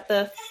kind of got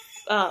the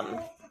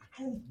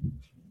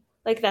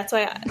like that's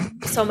why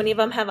so many of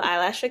them have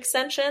eyelash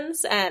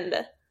extensions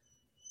and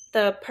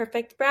the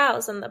perfect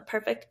brows and the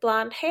perfect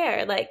blonde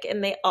hair, like,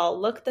 and they all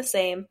look the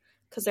same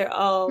because they're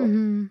all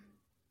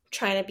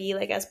trying to be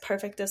like as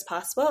perfect as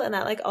possible. And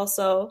that like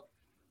also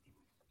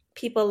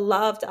people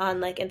loved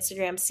on like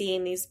Instagram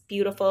seeing these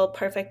beautiful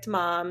perfect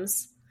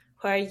moms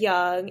who are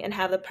young and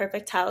have the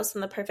perfect house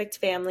and the perfect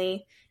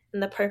family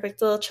and the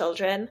perfect little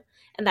children,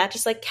 and that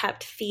just like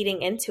kept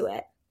feeding into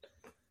it.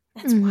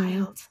 That's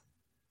wild.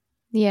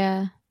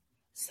 Yeah.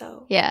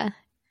 So yeah,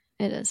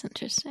 it is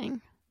interesting.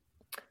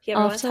 If you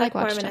ever want to like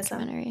watch Mormonism,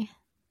 documentary,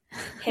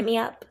 hit me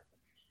up.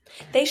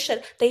 They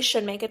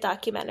should make a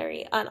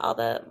documentary on all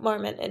the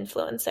Mormon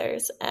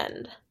influencers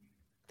and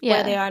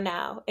where they are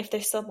now, if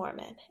they're still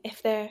Mormon,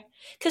 if they're,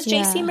 because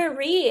JC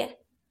Marie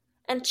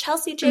and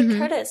Chelsea J.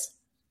 Curtis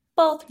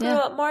both grew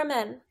up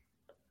Mormon.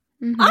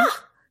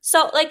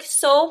 So, like,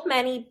 so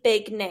many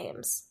big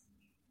names.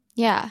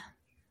 Yeah.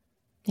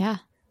 Yeah.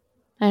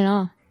 I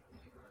know.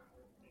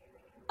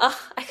 Ugh,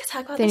 I could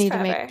talk about They this need to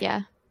forever.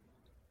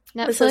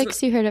 This is,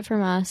 Netflix, you heard it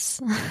from us.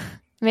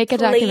 Make a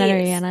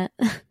documentary please, on it.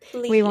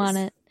 We want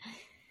please. it.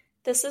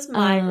 This is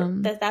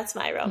Um, that's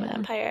my Roman yeah.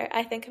 Empire.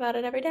 I think about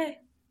it every day,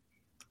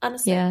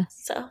 honestly. Yeah,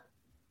 So,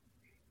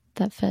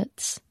 that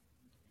fits.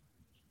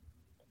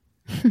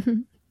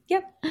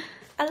 yep,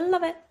 I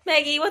love it.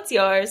 Maggie, what's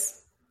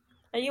yours?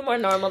 Are you more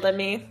normal than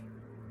me?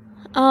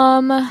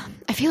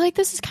 I feel like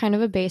this is kind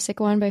of a basic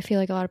one, but I feel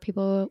like a lot of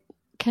people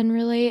can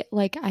relate.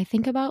 Like, I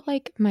think about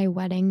like my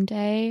wedding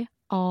day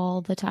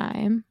all the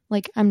time.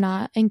 Like, I'm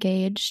not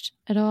engaged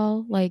at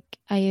all. Like,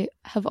 I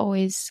have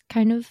always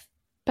kind of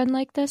been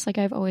like this. Like,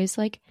 I've always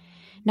like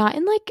not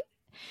in like,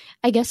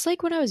 I guess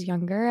like when I was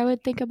younger, I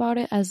would think about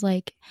it as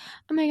like,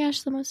 oh my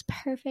gosh, the most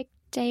perfect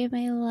day of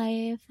my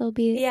life. It'll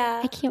be,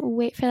 Yeah. I can't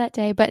wait for that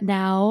day. But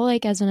now,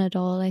 like as an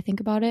adult, I think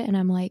about it and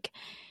I'm like,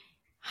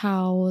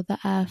 how the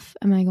F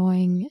am I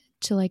going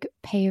to like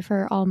pay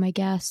for all my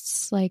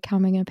guests? Like, how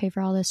am I going to pay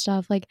for all this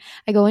stuff? Like,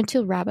 I go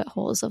into rabbit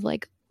holes of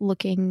like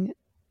looking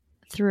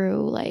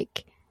through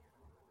like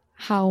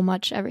how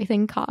much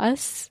everything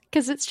costs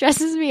because it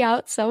stresses me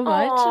out so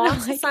much. Aw, And I'm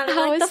so it's like, not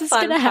how like the is this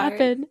fun going to part.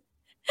 happen?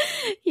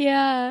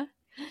 Yeah.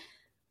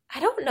 I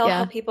don't know how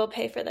Yeah. people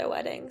pay for their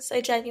weddings.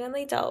 I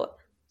genuinely don't.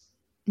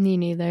 Me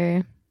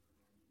neither.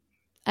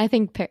 I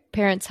think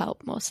parents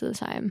help most of the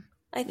time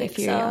I think if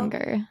you're so.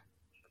 younger.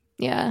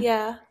 Yeah.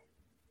 Yeah.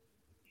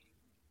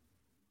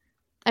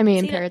 I mean,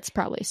 So you know- parents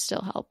probably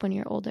still help when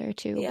you're older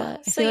too, Yeah, but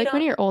I so feel you like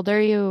when don't- you're older,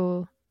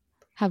 you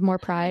have more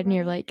pride and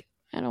you're money. like,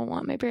 I don't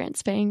want my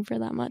parents paying for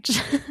that much.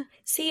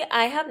 See,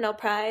 I have no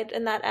pride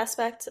in that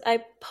aspect.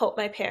 I hope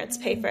my parents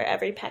pay for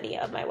every penny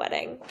of my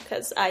wedding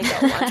because I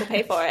don't want to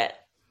pay for it.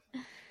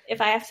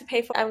 If I have to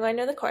pay for it, I'm going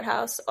to the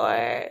courthouse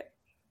or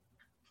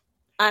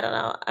I don't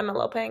know, I'm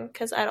eloping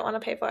because I don't want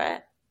to pay for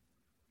it.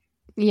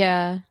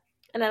 Yeah.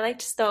 And I like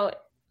just don't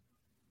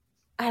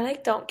I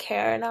like don't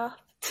care enough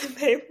to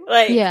pay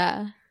like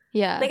Yeah.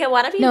 Yeah. like I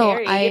want to be No,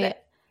 married.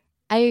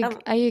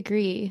 I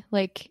agree.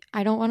 Like,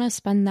 I don't want to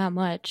spend that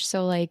much.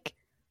 So, like,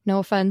 no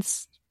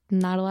offense,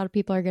 not a lot of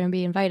people are going to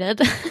be invited.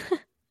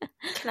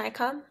 Can I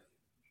come?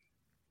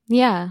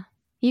 Yeah,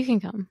 you can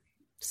come.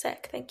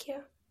 Sick, thank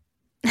you.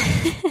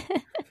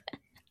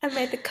 I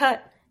made the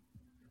cut.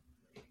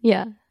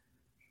 Yeah.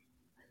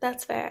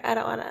 That's fair. I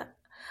don't want to.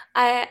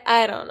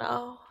 I don't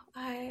know.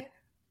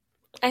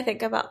 I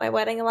think about my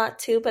wedding a lot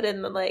too, but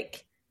in the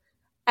like,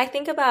 I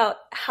think about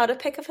how to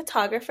pick a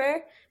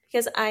photographer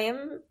because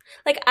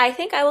I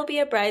think I will be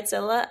a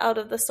bridezilla out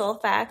of the sole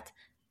fact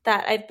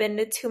that I've been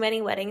to too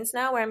many weddings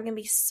now where I'm gonna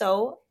be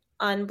so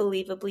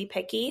unbelievably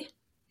picky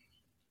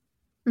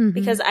Mhm.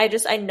 because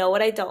I know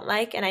what I don't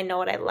like and I know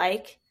what I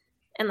like,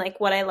 and like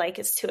what I like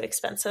is too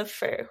expensive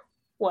for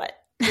what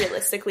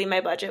realistically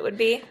my budget would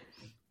be.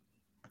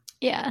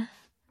 Yeah.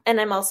 And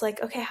I'm also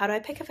like, okay, how do I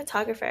pick a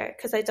photographer?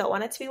 Because I don't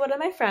want it to be one of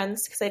my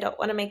friends because I don't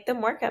want to make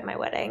them work at my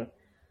wedding.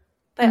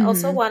 But I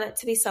also Mhm. want it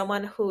to be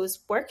someone whose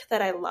work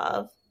that I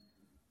love.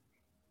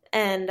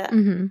 And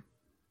Mhm.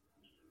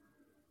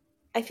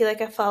 I feel like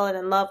I've fallen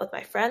in love with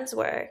my friend's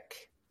work.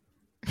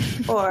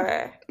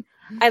 Or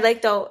I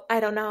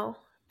don't know.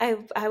 I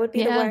would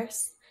be the Yeah.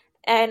 worst.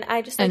 And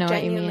I just I like know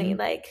what you genuinely mean.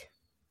 like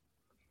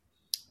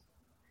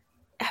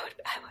I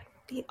would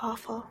be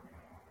awful.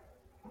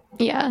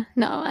 Yeah.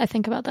 No, I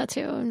think about that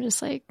too. I'm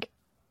just like,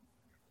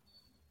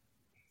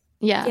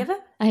 yeah. Do you have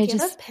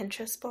a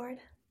Pinterest board?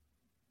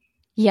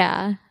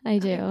 Yeah, I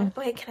Okay, do.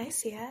 wait, can I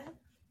see it?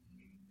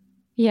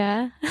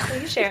 Yeah.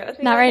 Will you share it with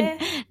me Not one right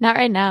day? not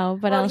right now,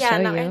 but Well, I'll yeah,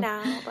 show not you. right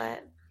now,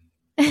 but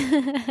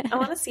I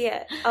want to see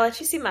it. I'll let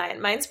you see mine.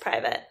 Mine's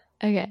private.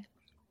 Okay.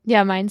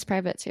 Yeah, mine's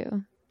private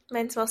too.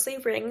 Mine's mostly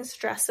rings,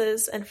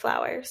 dresses, and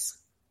flowers.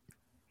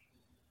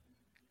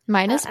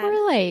 Mine is more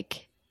And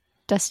like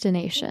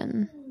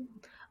destination.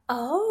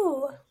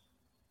 oh,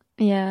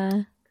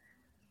 Yeah.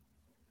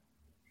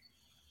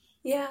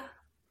 yeah.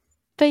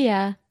 But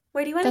yeah,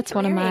 Where do you want to that's get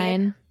one of married?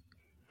 mine.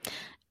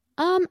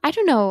 I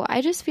don't know.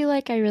 I just feel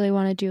like I really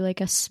want to do like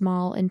a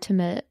small,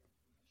 intimate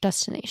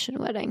destination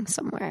wedding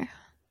somewhere.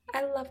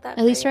 I love that.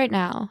 At least right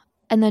now.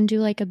 And then do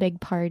like a big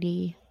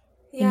party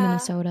in Yeah,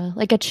 Minnesota.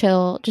 Like a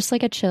chill, just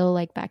like a chill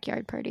like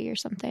backyard party or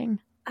something.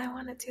 I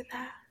want to do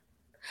that.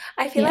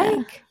 I feel Yeah.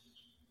 like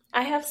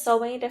I have so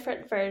many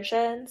different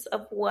versions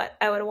of what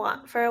I would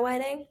want for a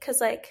wedding because,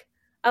 like,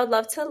 I would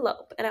love to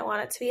elope and I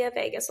want it to be a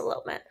Vegas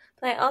elopement.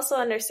 But I also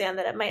understand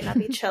that it might not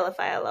be chill if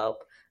I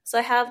elope. So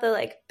I have the,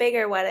 like,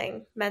 bigger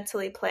wedding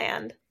mentally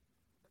planned,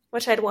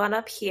 which I'd want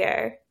up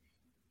here.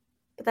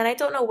 But then I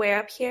don't know where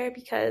up here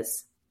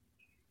because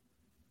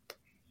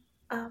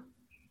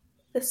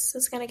this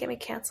is going to get me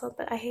canceled,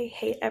 but I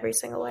hate every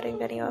single wedding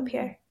venue up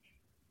here.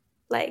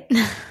 Like,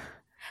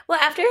 well,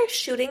 after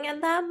shooting in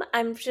them,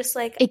 I'm just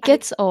like... It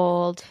gets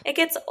old. It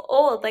gets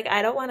old. Like,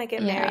 I don't want to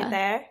get Yeah. married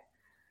there.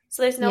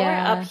 So there's nowhere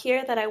Yeah. up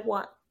here that I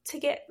want to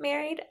get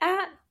married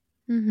at.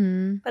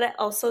 Mm-hmm. But I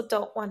also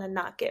don't want to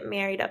not get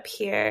married up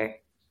here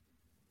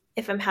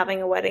if I'm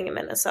having a wedding in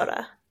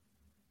Minnesota.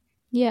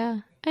 Yeah,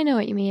 I know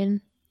what you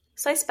mean.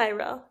 So I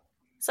spiral.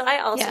 So I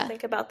also Yeah.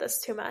 think about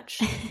this too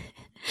much.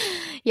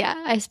 Yeah,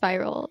 I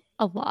spiral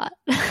a lot.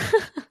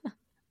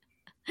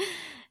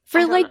 For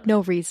I don't like know.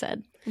 no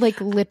reason.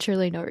 Like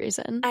literally no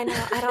reason. I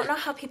know. I don't know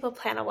how people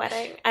plan a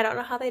wedding. I don't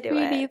know how they do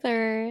Me it.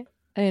 neither.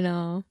 I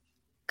know.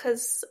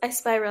 Because I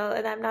spiral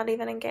and I'm not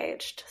even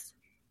engaged.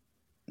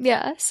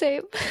 Yeah,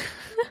 same.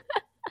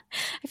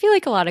 I feel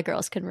like a lot of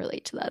girls can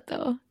relate to that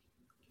though.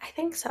 I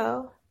think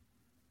so.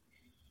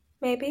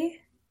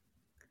 Maybe.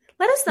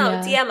 Let us know.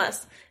 Yeah. DM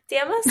us.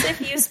 DM us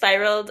if you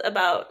spiraled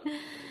about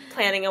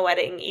planning a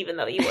wedding even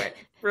though you weren't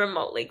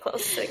remotely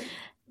close to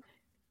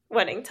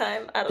wedding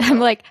time. I don't know. I'm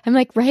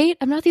like, right?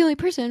 I'm not the only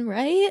person,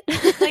 right?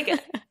 Like,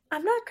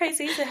 I'm not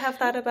crazy to have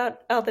thought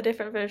about all the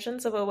different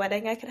versions of a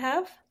wedding I could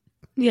have.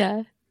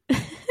 Yeah.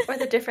 Or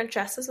the different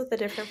dresses with the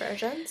different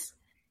versions.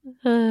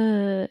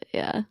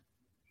 Yeah.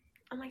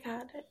 Oh my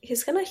god.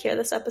 He's gonna hear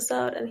this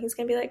episode and he's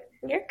gonna be like,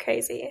 you're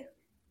crazy.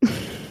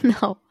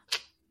 No.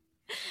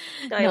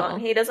 No, he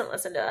won't. He doesn't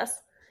listen to us.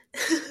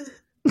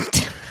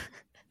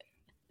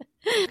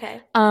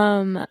 Okay.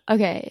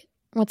 Okay.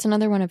 What's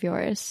another one of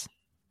yours?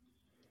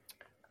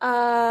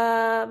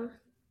 I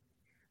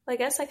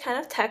guess I kind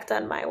of tacked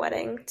on my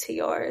wedding to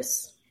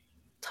yours.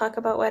 Talk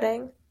about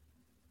wedding.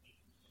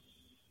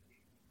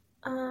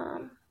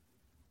 I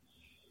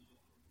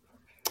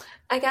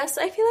guess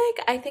I feel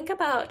like I think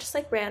about just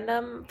like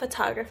random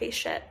photography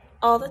shit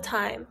all the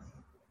time.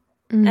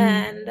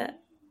 And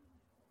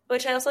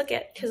which I also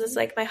get because it's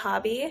like my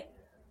hobby.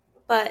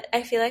 But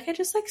I feel like I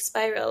just like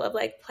spiral of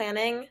like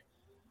planning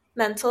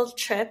mental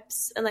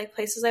trips and like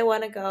places I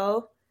want to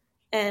go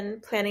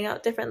and planning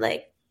out different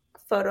like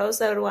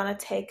photos I would want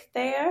to take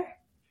there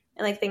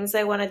and like things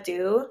I want to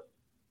do.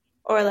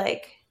 Or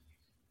like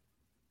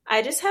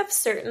I just have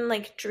certain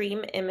like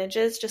dream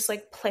images just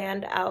like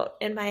planned out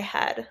in my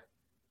head.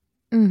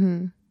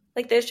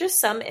 Like there's just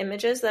some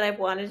images that I've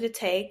wanted to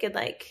take and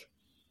like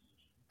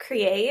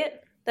create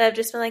that have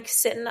just been like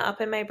sitting up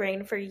in my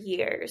brain for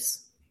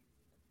years.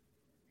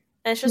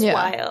 And it's just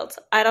wild.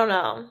 I don't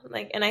know.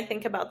 Like, and I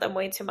think about them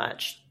way too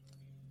much.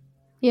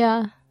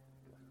 Yeah.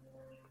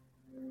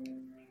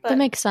 But, that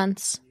makes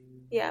sense.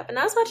 Yeah, but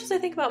not as much as I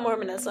think about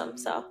Mormonism,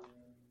 so.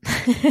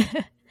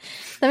 That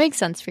makes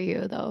sense for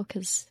you, though,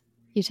 because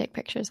you take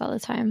pictures all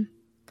the time.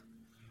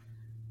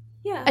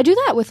 Yeah. I do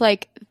that with,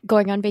 like,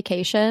 going on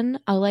vacation.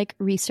 I'll, like,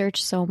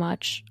 research so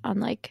much on,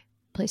 like,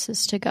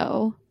 places to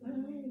go.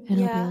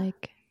 And I'll be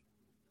like,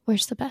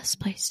 where's the best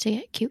place to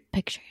get cute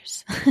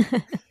pictures?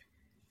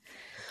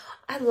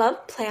 I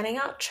love planning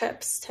out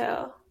trips, too.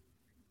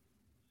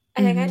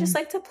 I think I just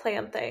like to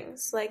plan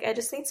things. Like, I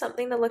just need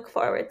something to look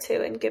forward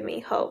to and give me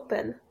hope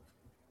and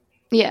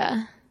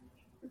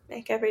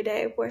make every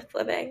day worth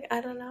living.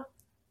 I don't know.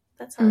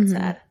 That sounds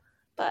sad.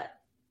 But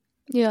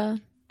yeah.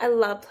 I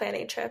love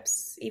planning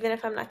trips, even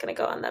if I'm not going to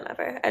go on them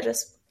ever. I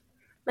just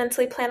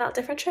mentally plan out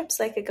different trips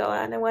I could go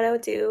on and what I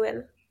would do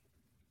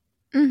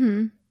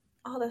and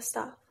all this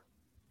stuff.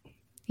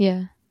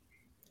 Yeah.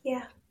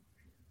 Yeah.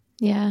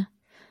 Yeah.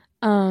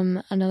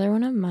 Another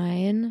one of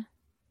mine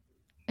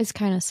is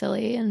kind of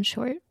silly and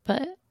short,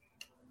 but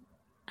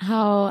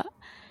how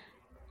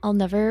I'll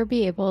never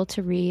be able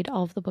to read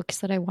all of the books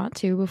that I want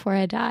to before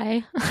I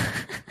die.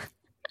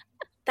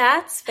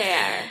 That's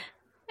fair.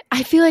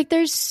 I feel like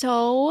there's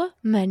so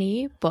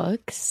many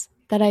books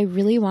that I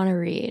really want to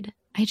read.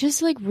 I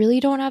just like really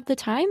don't have the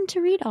time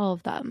to read all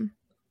of them.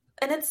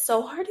 And it's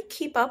so hard to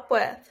keep up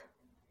with.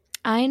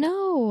 I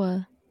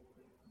know.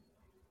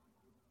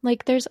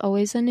 Like there's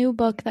always a new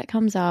book that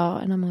comes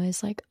out and I'm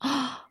always like,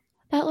 oh,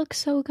 that looks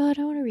so good.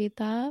 I want to read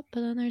that.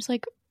 But then there's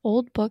like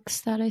old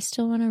books that I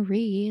still want to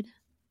read.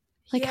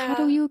 Like how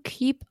do you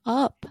keep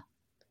up?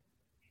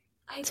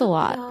 It's a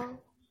lot. Know.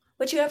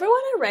 Would you ever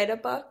want to write a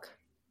book?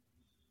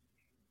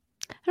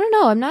 I don't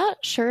know. I'm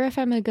not sure if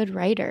I'm a good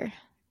writer.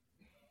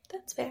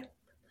 That's fair.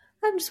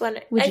 I'm just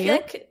wondering. Would you?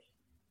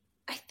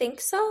 I think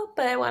so,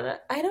 but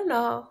I don't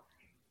know.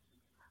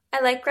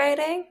 I like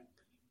writing,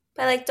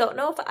 but I like don't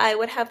know if I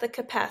would have the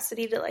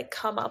capacity to like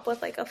come up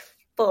with like a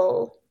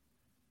full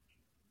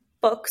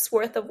book's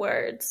worth of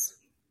words.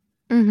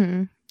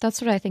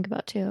 That's what I think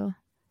about too.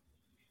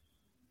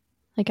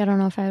 Like I don't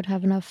know if I would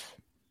have enough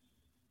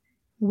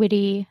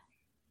witty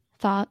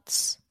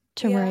thoughts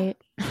to write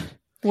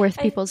worth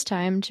people's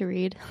time to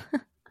read.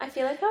 I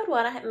feel like I would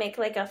want to make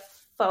like a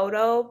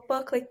photo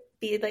book, like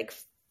be like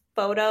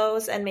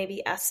photos and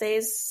maybe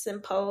essays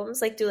and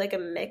poems, like do like a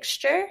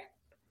mixture.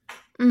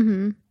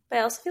 But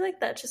I also feel like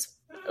that just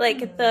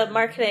like the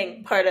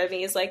marketing part of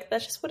me is like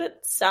that just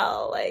wouldn't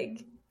sell.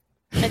 Like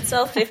I'd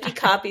sell 50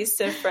 copies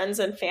to friends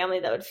and family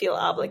that would feel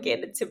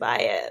obligated to buy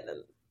it,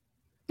 and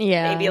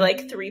maybe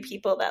like 3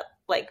 people that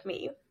like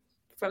me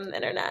from the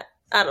internet.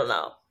 I don't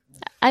know.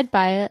 I'd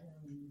buy it.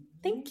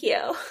 Thank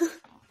you.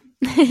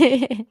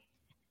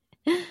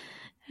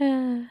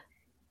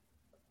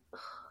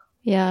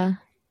 Yeah.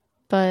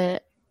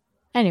 But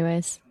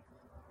anyways,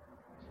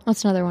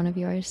 what's another one of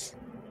yours?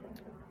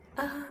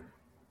 I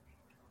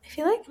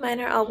feel like mine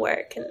are all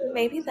work, and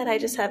maybe that I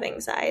just have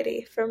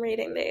anxiety from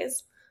reading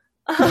these.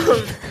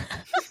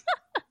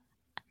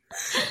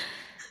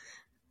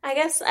 I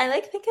guess I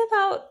like think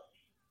about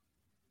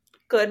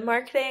good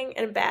marketing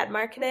and bad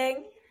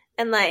marketing,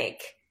 and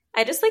like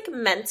I just like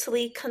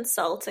mentally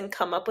consult and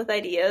come up with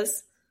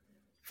ideas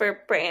for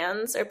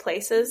brands or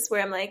places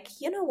where I'm like,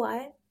 you know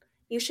what?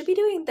 You should be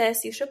doing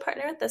this. You should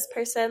partner with this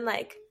person.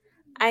 Like,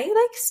 I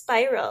like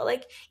spiral.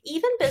 Like,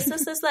 even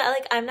businesses that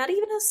like I'm not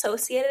even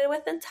associated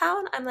with in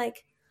town, I'm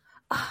like,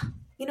 oh,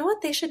 you know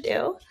what they should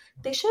do?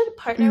 They should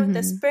partner with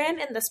this brand,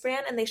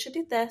 and they should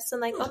do this.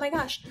 And like, oh my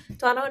gosh,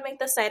 Donna would make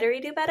the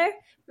cidery do better.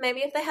 Maybe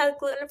if they had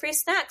gluten-free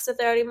snacks, if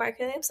they're already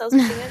marketing themselves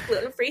as being a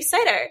gluten-free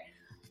cider.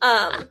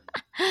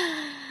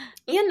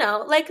 You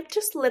know, like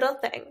just little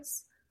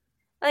things.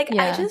 Like,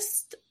 yeah.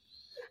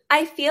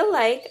 I feel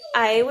like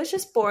I was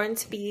just born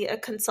to be a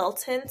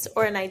consultant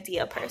or an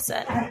idea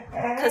person.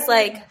 Because,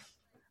 like,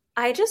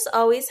 I just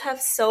always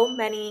have so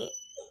many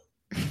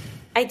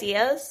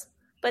ideas,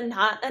 but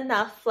not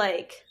enough,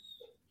 like,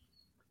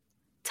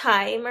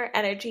 time or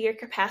energy or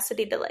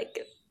capacity to, like,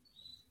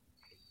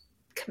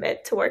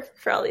 commit to work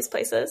for all these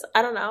places.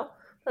 I don't know.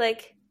 But,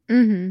 like,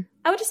 I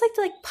would just like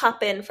to, like,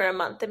 pop in for a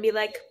month and be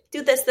like,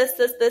 do this,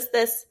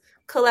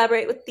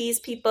 collaborate with these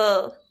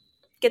people,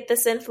 get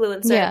this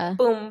influencer, yeah.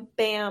 Boom,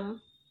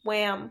 bam,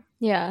 wham.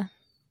 Yeah.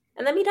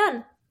 And then be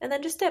done. And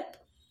then just dip.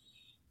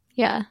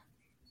 Yeah.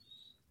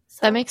 So,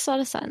 that makes a lot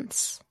of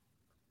sense.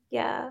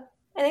 Yeah.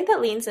 I think that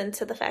leans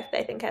into the fact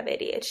that I think I have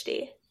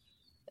ADHD.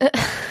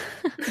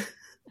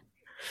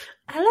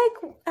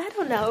 I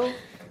don't know.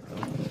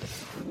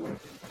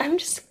 I'm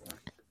just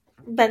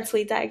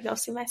mentally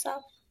diagnosing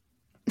myself.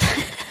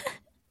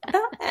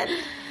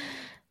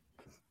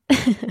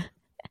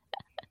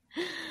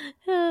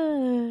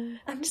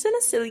 I'm just in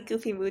a silly,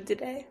 goofy mood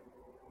today.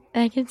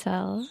 I can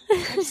tell.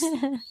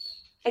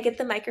 I get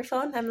the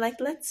microphone. I'm like,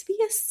 let's be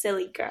a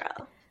silly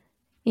girl.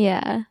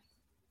 Yeah.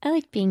 I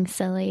like being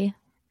silly.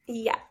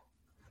 Yeah.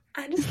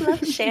 I just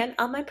love sharing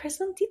all my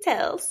personal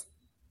details.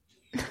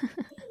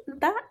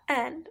 That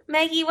end.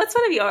 Maggie, what's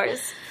one of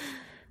yours?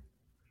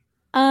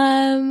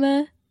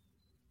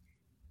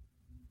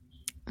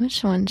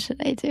 Which one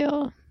should I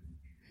do?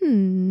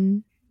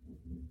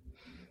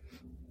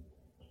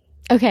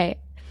 Okay.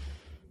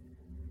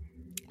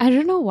 I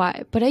don't know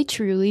why, but I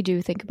truly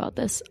do think about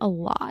this a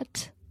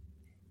lot.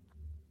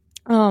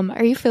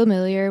 Are you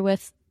familiar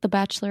with The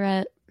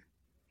Bachelorette?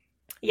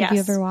 Yes. Have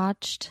you ever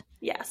watched?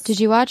 Yes. Did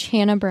you watch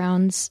Hannah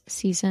Brown's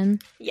season?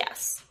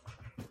 Yes.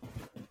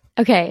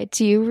 Okay,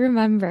 do you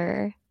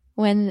remember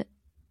when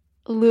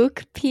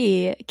Luke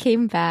P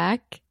came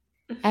back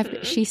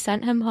after she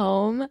sent him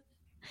home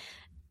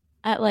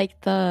at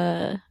like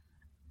the,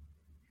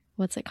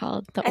 what's it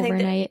called? The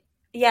overnight.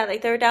 Yeah,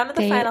 like they were down to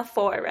the final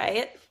four,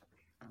 right?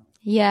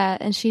 Yeah,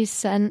 and she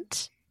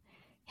sent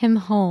him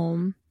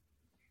home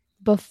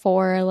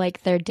before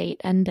like their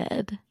date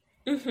ended.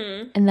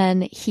 And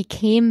then he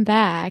came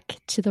back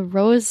to the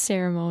rose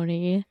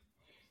ceremony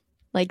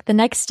like the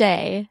next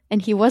day,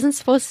 and he wasn't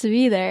supposed to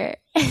be there.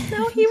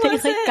 No, he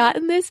wasn't. They got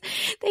in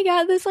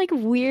this like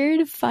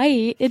weird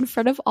fight in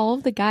front of all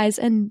of the guys,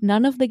 and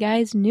none of the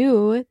guys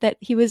knew that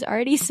he was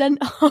already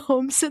sent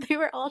home, so they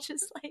were all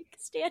just like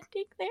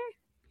standing there.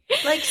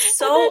 Like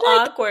so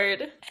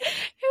awkward. It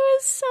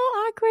was so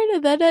awkward.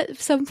 And then at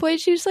some point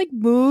she just like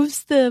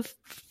moves the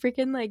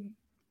freaking like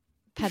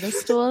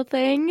pedestal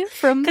thing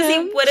from him. Because he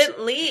wouldn't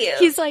leave.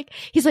 He's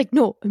like,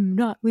 no, I'm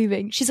not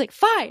leaving. She's like,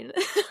 fine.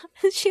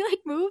 She like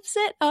moves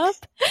it up.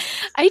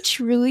 I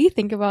truly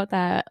think about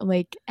that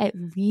like at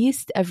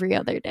least every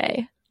other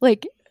day.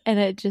 Like,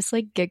 and I just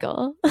like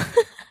giggle.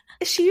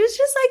 She was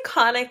just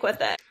iconic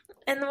with it.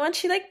 And when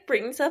she like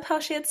brings up how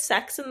she had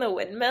sex in the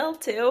windmill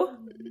too.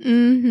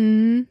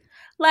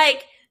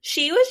 Like,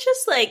 she was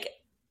just like,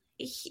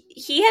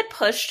 he had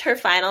pushed her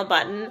final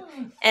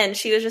button, and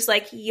she was just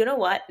like, you know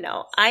what?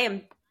 No, I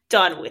am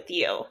done with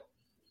you.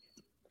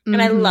 And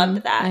I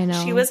loved that. I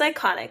know. She was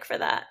iconic for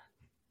that.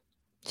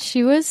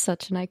 She was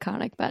such an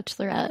iconic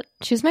bachelorette.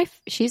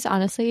 She's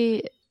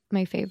honestly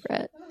my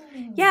favorite.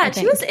 Yeah, and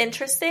she was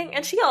interesting.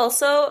 And she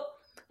also,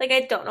 like,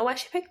 I don't know why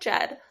she picked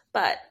Jed,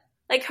 but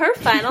like her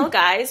final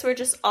guys were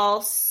just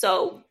all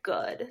so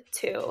good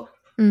too.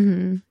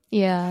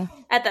 Yeah.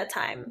 At that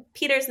time.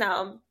 Peter's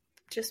now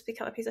just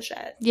become a piece of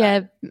shit.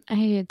 Yeah,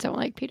 I don't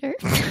like Peter.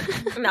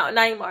 No, not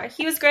anymore.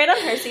 He was great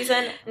on her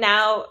season.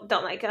 Now,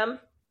 don't like him.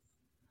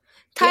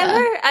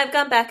 Tyler, yeah. I've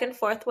gone back and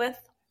forth with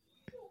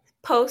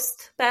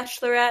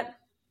post-Bachelorette.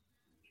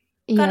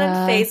 Gone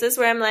in phases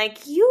where I'm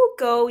like, you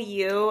go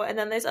you. And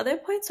then there's other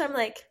points where I'm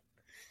like,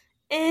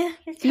 you're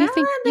kind of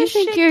letting this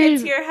shit get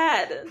to your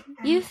head.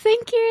 You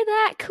think you're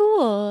that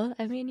cool.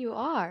 I mean, you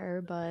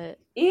are, but...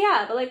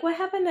 Yeah, but like, what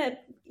happened to...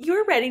 You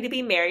were ready to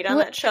be married on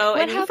that show,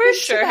 and you for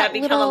sure have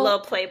become a little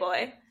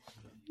playboy.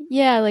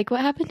 Yeah, like,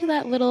 what happened to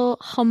that little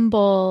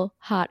humble,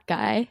 hot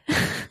guy?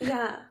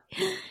 Yeah.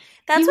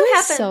 That's what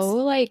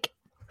happens.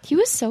 He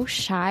was so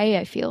shy,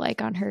 I feel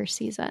like, on her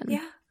season.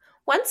 Yeah.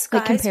 Once guys...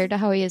 Like, compared to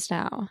how he is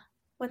now.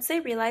 Once they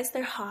realize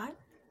they're hot,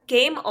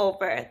 game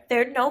over.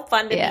 They're no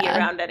fun to be Yeah.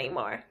 around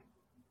anymore.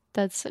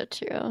 That's so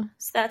true.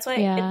 So that's why,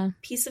 Yeah.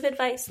 piece of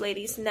advice,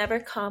 ladies, never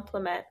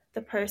compliment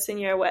the person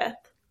you're with.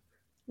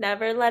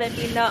 Never let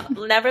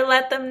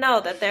them know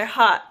that they're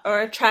hot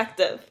or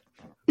attractive.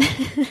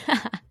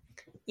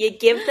 You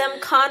give them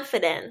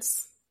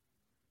confidence,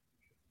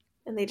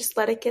 and they just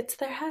let it get to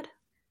their head.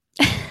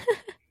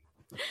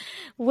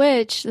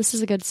 Which, this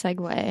is a good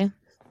segue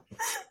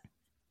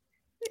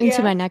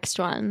into my next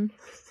one.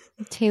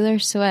 Taylor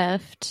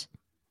Swift.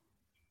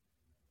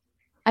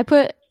 I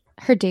put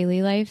her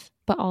daily life,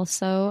 but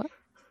also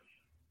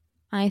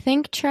I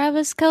think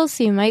Travis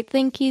Kelce might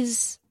think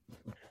he's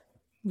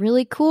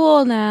really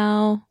cool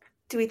now.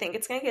 Do we think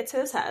it's going to get to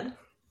his head?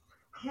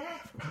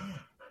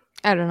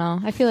 I don't know.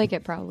 I feel like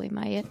it probably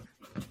might.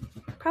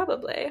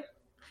 Probably.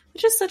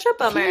 It's just such a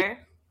bummer.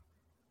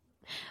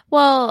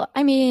 Well,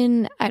 I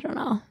mean, I don't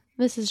know.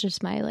 This is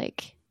just my,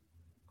 like...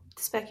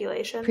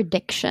 speculation.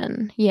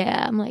 Prediction.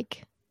 Yeah, I'm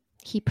like,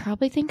 he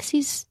probably thinks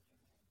he's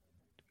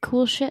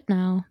cool shit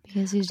now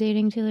because he's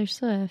dating Taylor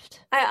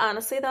Swift. I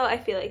honestly, though, I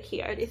feel like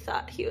he already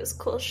thought he was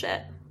cool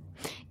shit.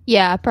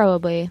 Yeah,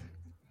 probably.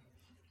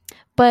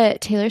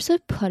 But Taylor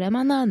Swift put him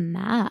on the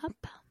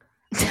map.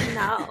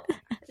 No.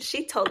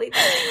 She totally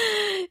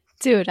did.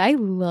 Dude, I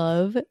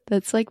love...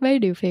 That's, like, my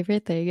new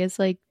favorite thing is,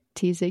 like,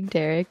 teasing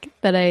Derek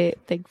that I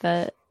think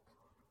that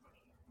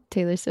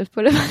Taylor Swift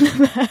put him on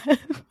the map.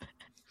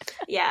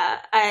 Yeah,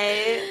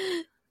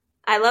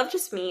 I love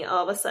just me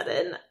all of a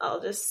sudden.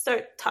 I'll just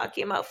start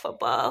talking about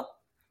football.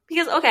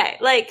 Because, okay,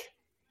 like,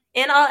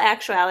 in all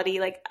actuality,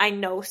 like, I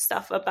know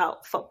stuff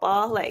about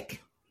football.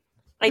 Like,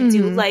 I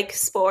do like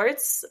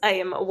sports. I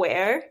am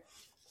aware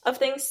of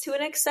things to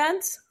an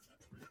extent.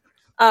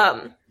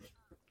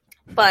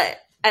 But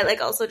I,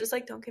 like, also just,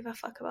 like, don't give a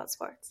fuck about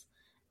sports.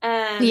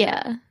 And,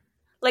 yeah.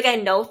 like, I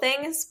know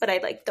things, but I,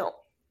 like, don't.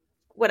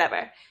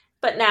 Whatever.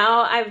 But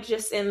now I'm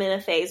just in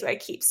a phase where I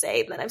keep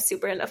saying that I'm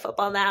super into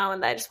football now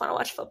and that I just want to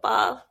watch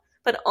football.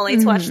 But only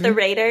to watch the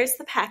Raiders,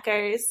 the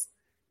Packers,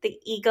 the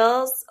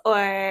Eagles,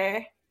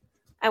 or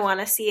I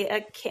want to see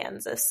a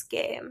Kansas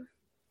game.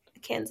 A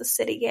Kansas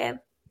City game.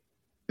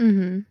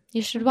 Mm-hmm.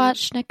 You should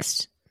watch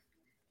next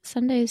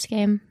Sunday's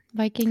game.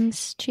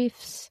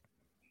 Vikings-Chiefs.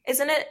 Is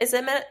it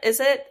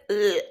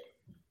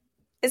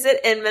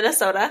in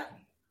Minnesota?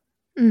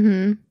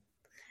 Mm-hmm.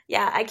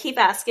 Yeah, I keep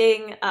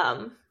asking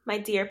my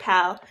dear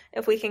pal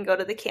if we can go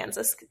to the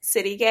Kansas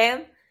City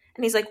game.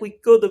 And he's like, we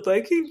go to the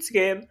Vikings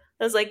game.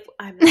 I was like,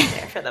 I'm not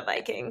there for the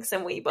Vikings,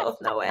 and we both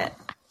know it.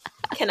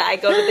 Can I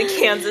go to the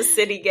Kansas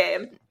City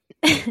game?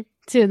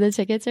 Dude, the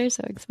tickets are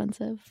so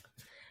expensive.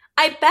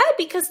 I bet,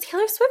 because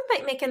Taylor Swift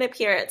might make an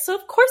appearance. So,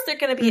 of course, they're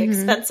going to be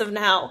expensive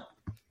now.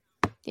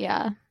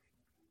 Yeah.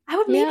 I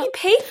would maybe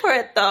pay for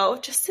it, though,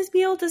 just to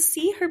be able to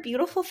see her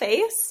beautiful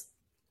face.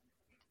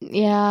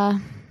 Yeah.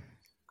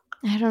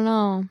 I don't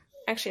know.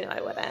 Actually, no,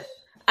 I wouldn't.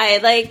 I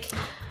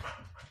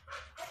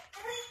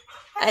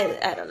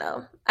don't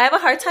know. I have a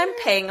hard time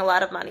paying a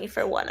lot of money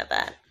for one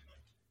event.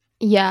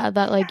 Yeah,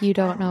 that, like, you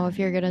don't know if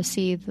you're going to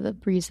see the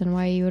reason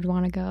why you would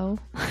want to go.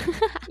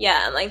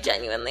 Yeah, and, like,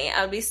 genuinely,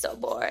 I would be so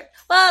bored.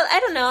 Well,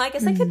 I don't know. I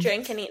guess I could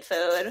drink and eat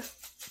food.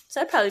 So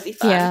that'd probably be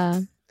fun. Yeah.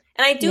 And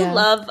I do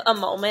love a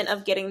moment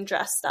of getting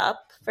dressed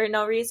up for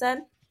no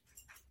reason.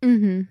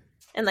 Mm-hmm.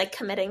 And, like,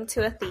 committing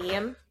to a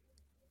theme.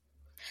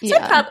 So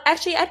Yeah.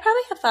 I'd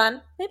probably have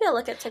fun. Maybe I'll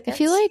look at tickets. I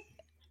feel like,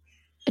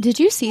 did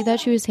you see that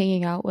she was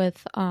hanging out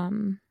with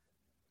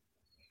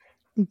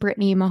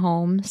Brittany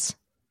Mahomes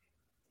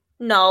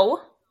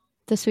No.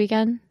 this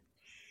weekend?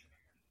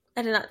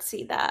 I did not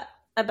see that.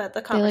 I bet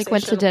the They, conversation. like,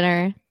 went to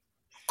dinner.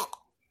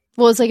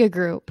 Well, it's like a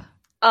group.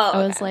 Oh, okay.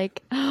 I was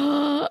like,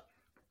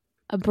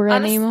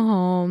 Brittany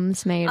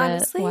Mahomes made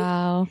honestly, it.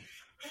 Wow.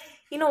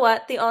 You know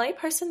what? The only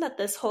person that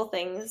this whole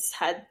thing's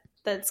had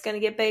that's going to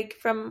get big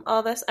from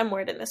all this, I'm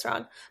wording this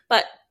wrong,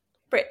 but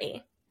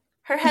Brittany.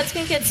 Her head's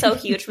going to get so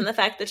huge from the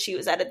fact that she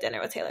was at a dinner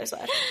with Taylor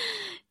Swift.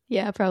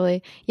 Yeah,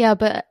 probably. Yeah,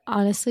 but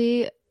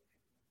honestly,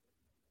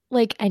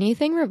 like,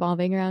 anything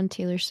revolving around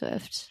Taylor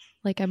Swift,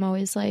 like, I'm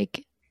always,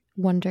 like,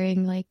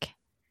 wondering, like,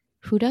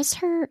 who does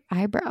her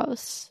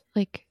eyebrows?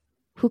 Like,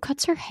 who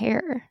cuts her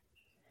hair?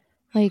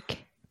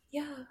 Like,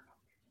 yeah.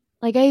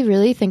 Like, I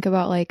really think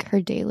about, like, her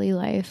daily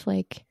life.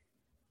 Like,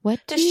 what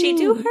does she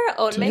do her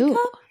own makeup?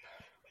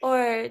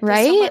 Or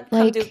does someone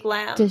come do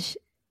glam?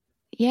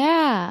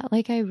 Yeah,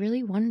 like, I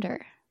really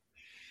wonder.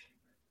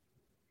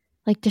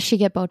 Like, does she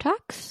get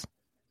Botox?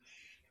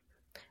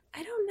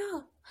 I don't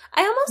know.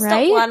 I almost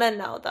don't want to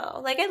know,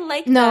 though. Like, I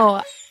like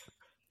that.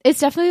 It's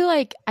definitely,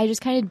 like, I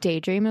just kind of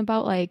daydream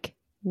about, like,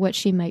 what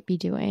she might be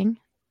doing.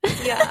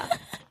 Yeah.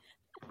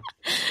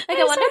 Like,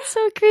 I wonder. That's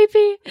so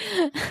creepy.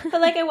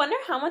 But, like, I wonder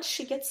how much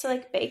she gets to,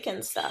 like, bake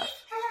and stuff.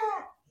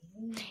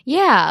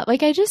 Yeah,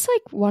 like, I just,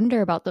 like,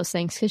 wonder about those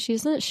things because she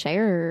doesn't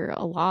share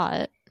a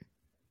lot.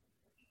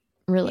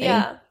 Really.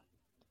 Yeah.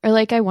 Or,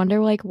 like, I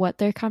wonder, like, what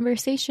their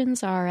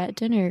conversations are at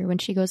dinner when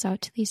she goes out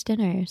to these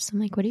dinners. I'm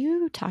like, what do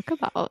you talk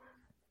about?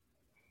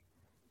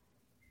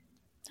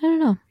 I don't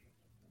know.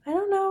 I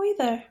don't know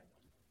either.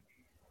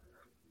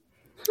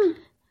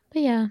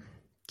 But yeah.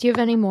 Do you have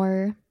any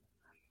more?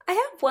 I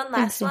have one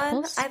last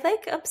examples? one. I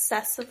like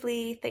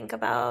obsessively think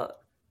about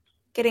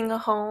getting a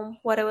home,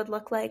 what it would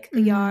look like,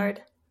 the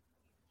yard,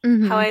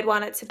 how I'd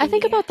want it to be. I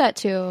think about that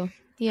too.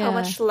 Yeah. How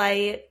much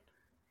light.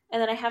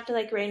 And then I have to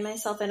like rein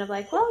myself in of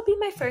like, well, it'll be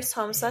my first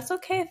home, so that's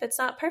okay if it's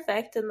not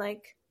perfect. And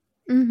like,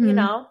 you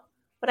know,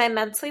 what I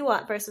mentally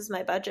want versus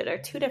my budget are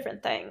two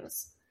different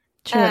things.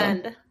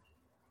 True.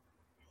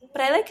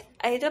 But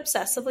I'd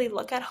obsessively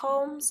look at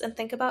homes and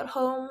think about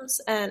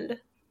homes and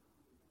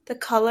the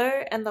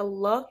color and the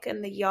look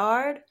and the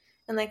yard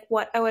and like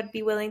what I would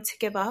be willing to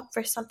give up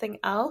for something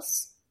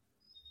else.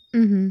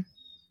 And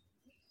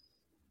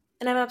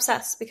I'm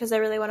obsessed because I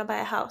really want to buy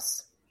a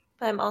house.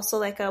 But I'm also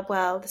like,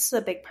 this is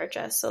a big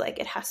purchase, so like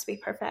it has to be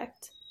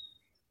perfect.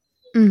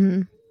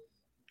 And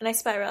I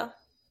spiral.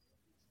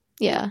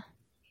 Yeah.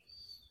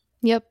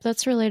 Yep,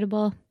 that's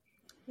relatable.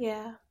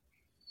 Yeah.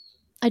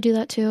 I do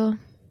that too.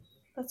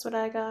 That's what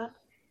I got.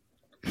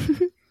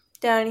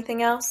 Got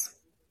anything else?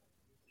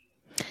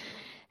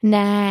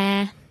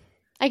 Nah.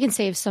 I can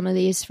save some of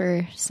these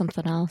for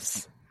something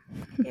else.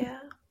 Yeah.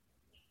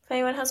 If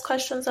anyone has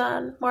questions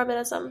on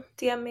Mormonism,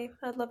 DM me.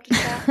 I'd love to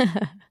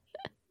chat.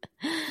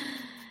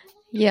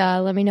 Yeah,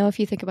 let me know if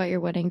you think about your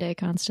wedding day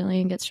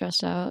constantly and get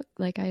stressed out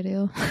like I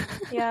do.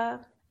 Yeah,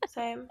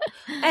 same.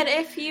 And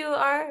if you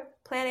are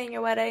planning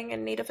your wedding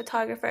and need a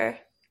photographer,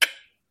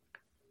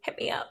 hit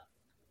me up.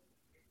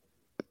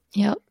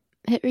 Yep.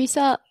 Hit Reese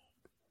up.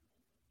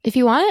 If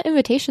you want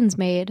invitations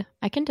made,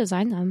 I can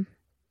design them.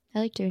 I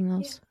like doing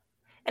those. Yeah.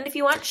 And if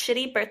you want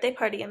shitty birthday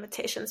party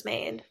invitations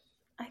made,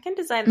 I can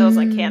design those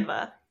on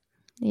Canva.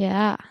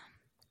 Yeah.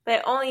 But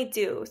I only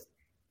do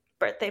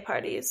birthday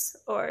parties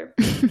or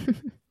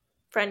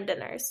friend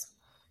dinners.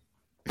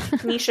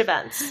 Niche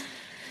events.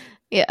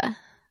 Yeah.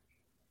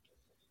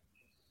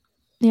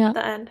 Yeah.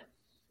 The end.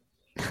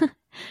 All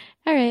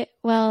right.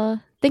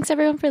 Well, thanks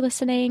everyone for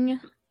listening.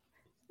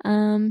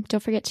 Don't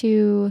forget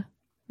to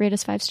rate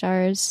us 5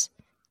 stars.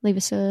 Leave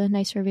us a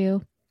nice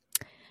review.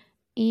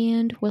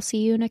 And we'll see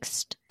you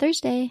next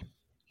Thursday.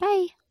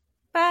 Bye.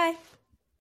 Bye.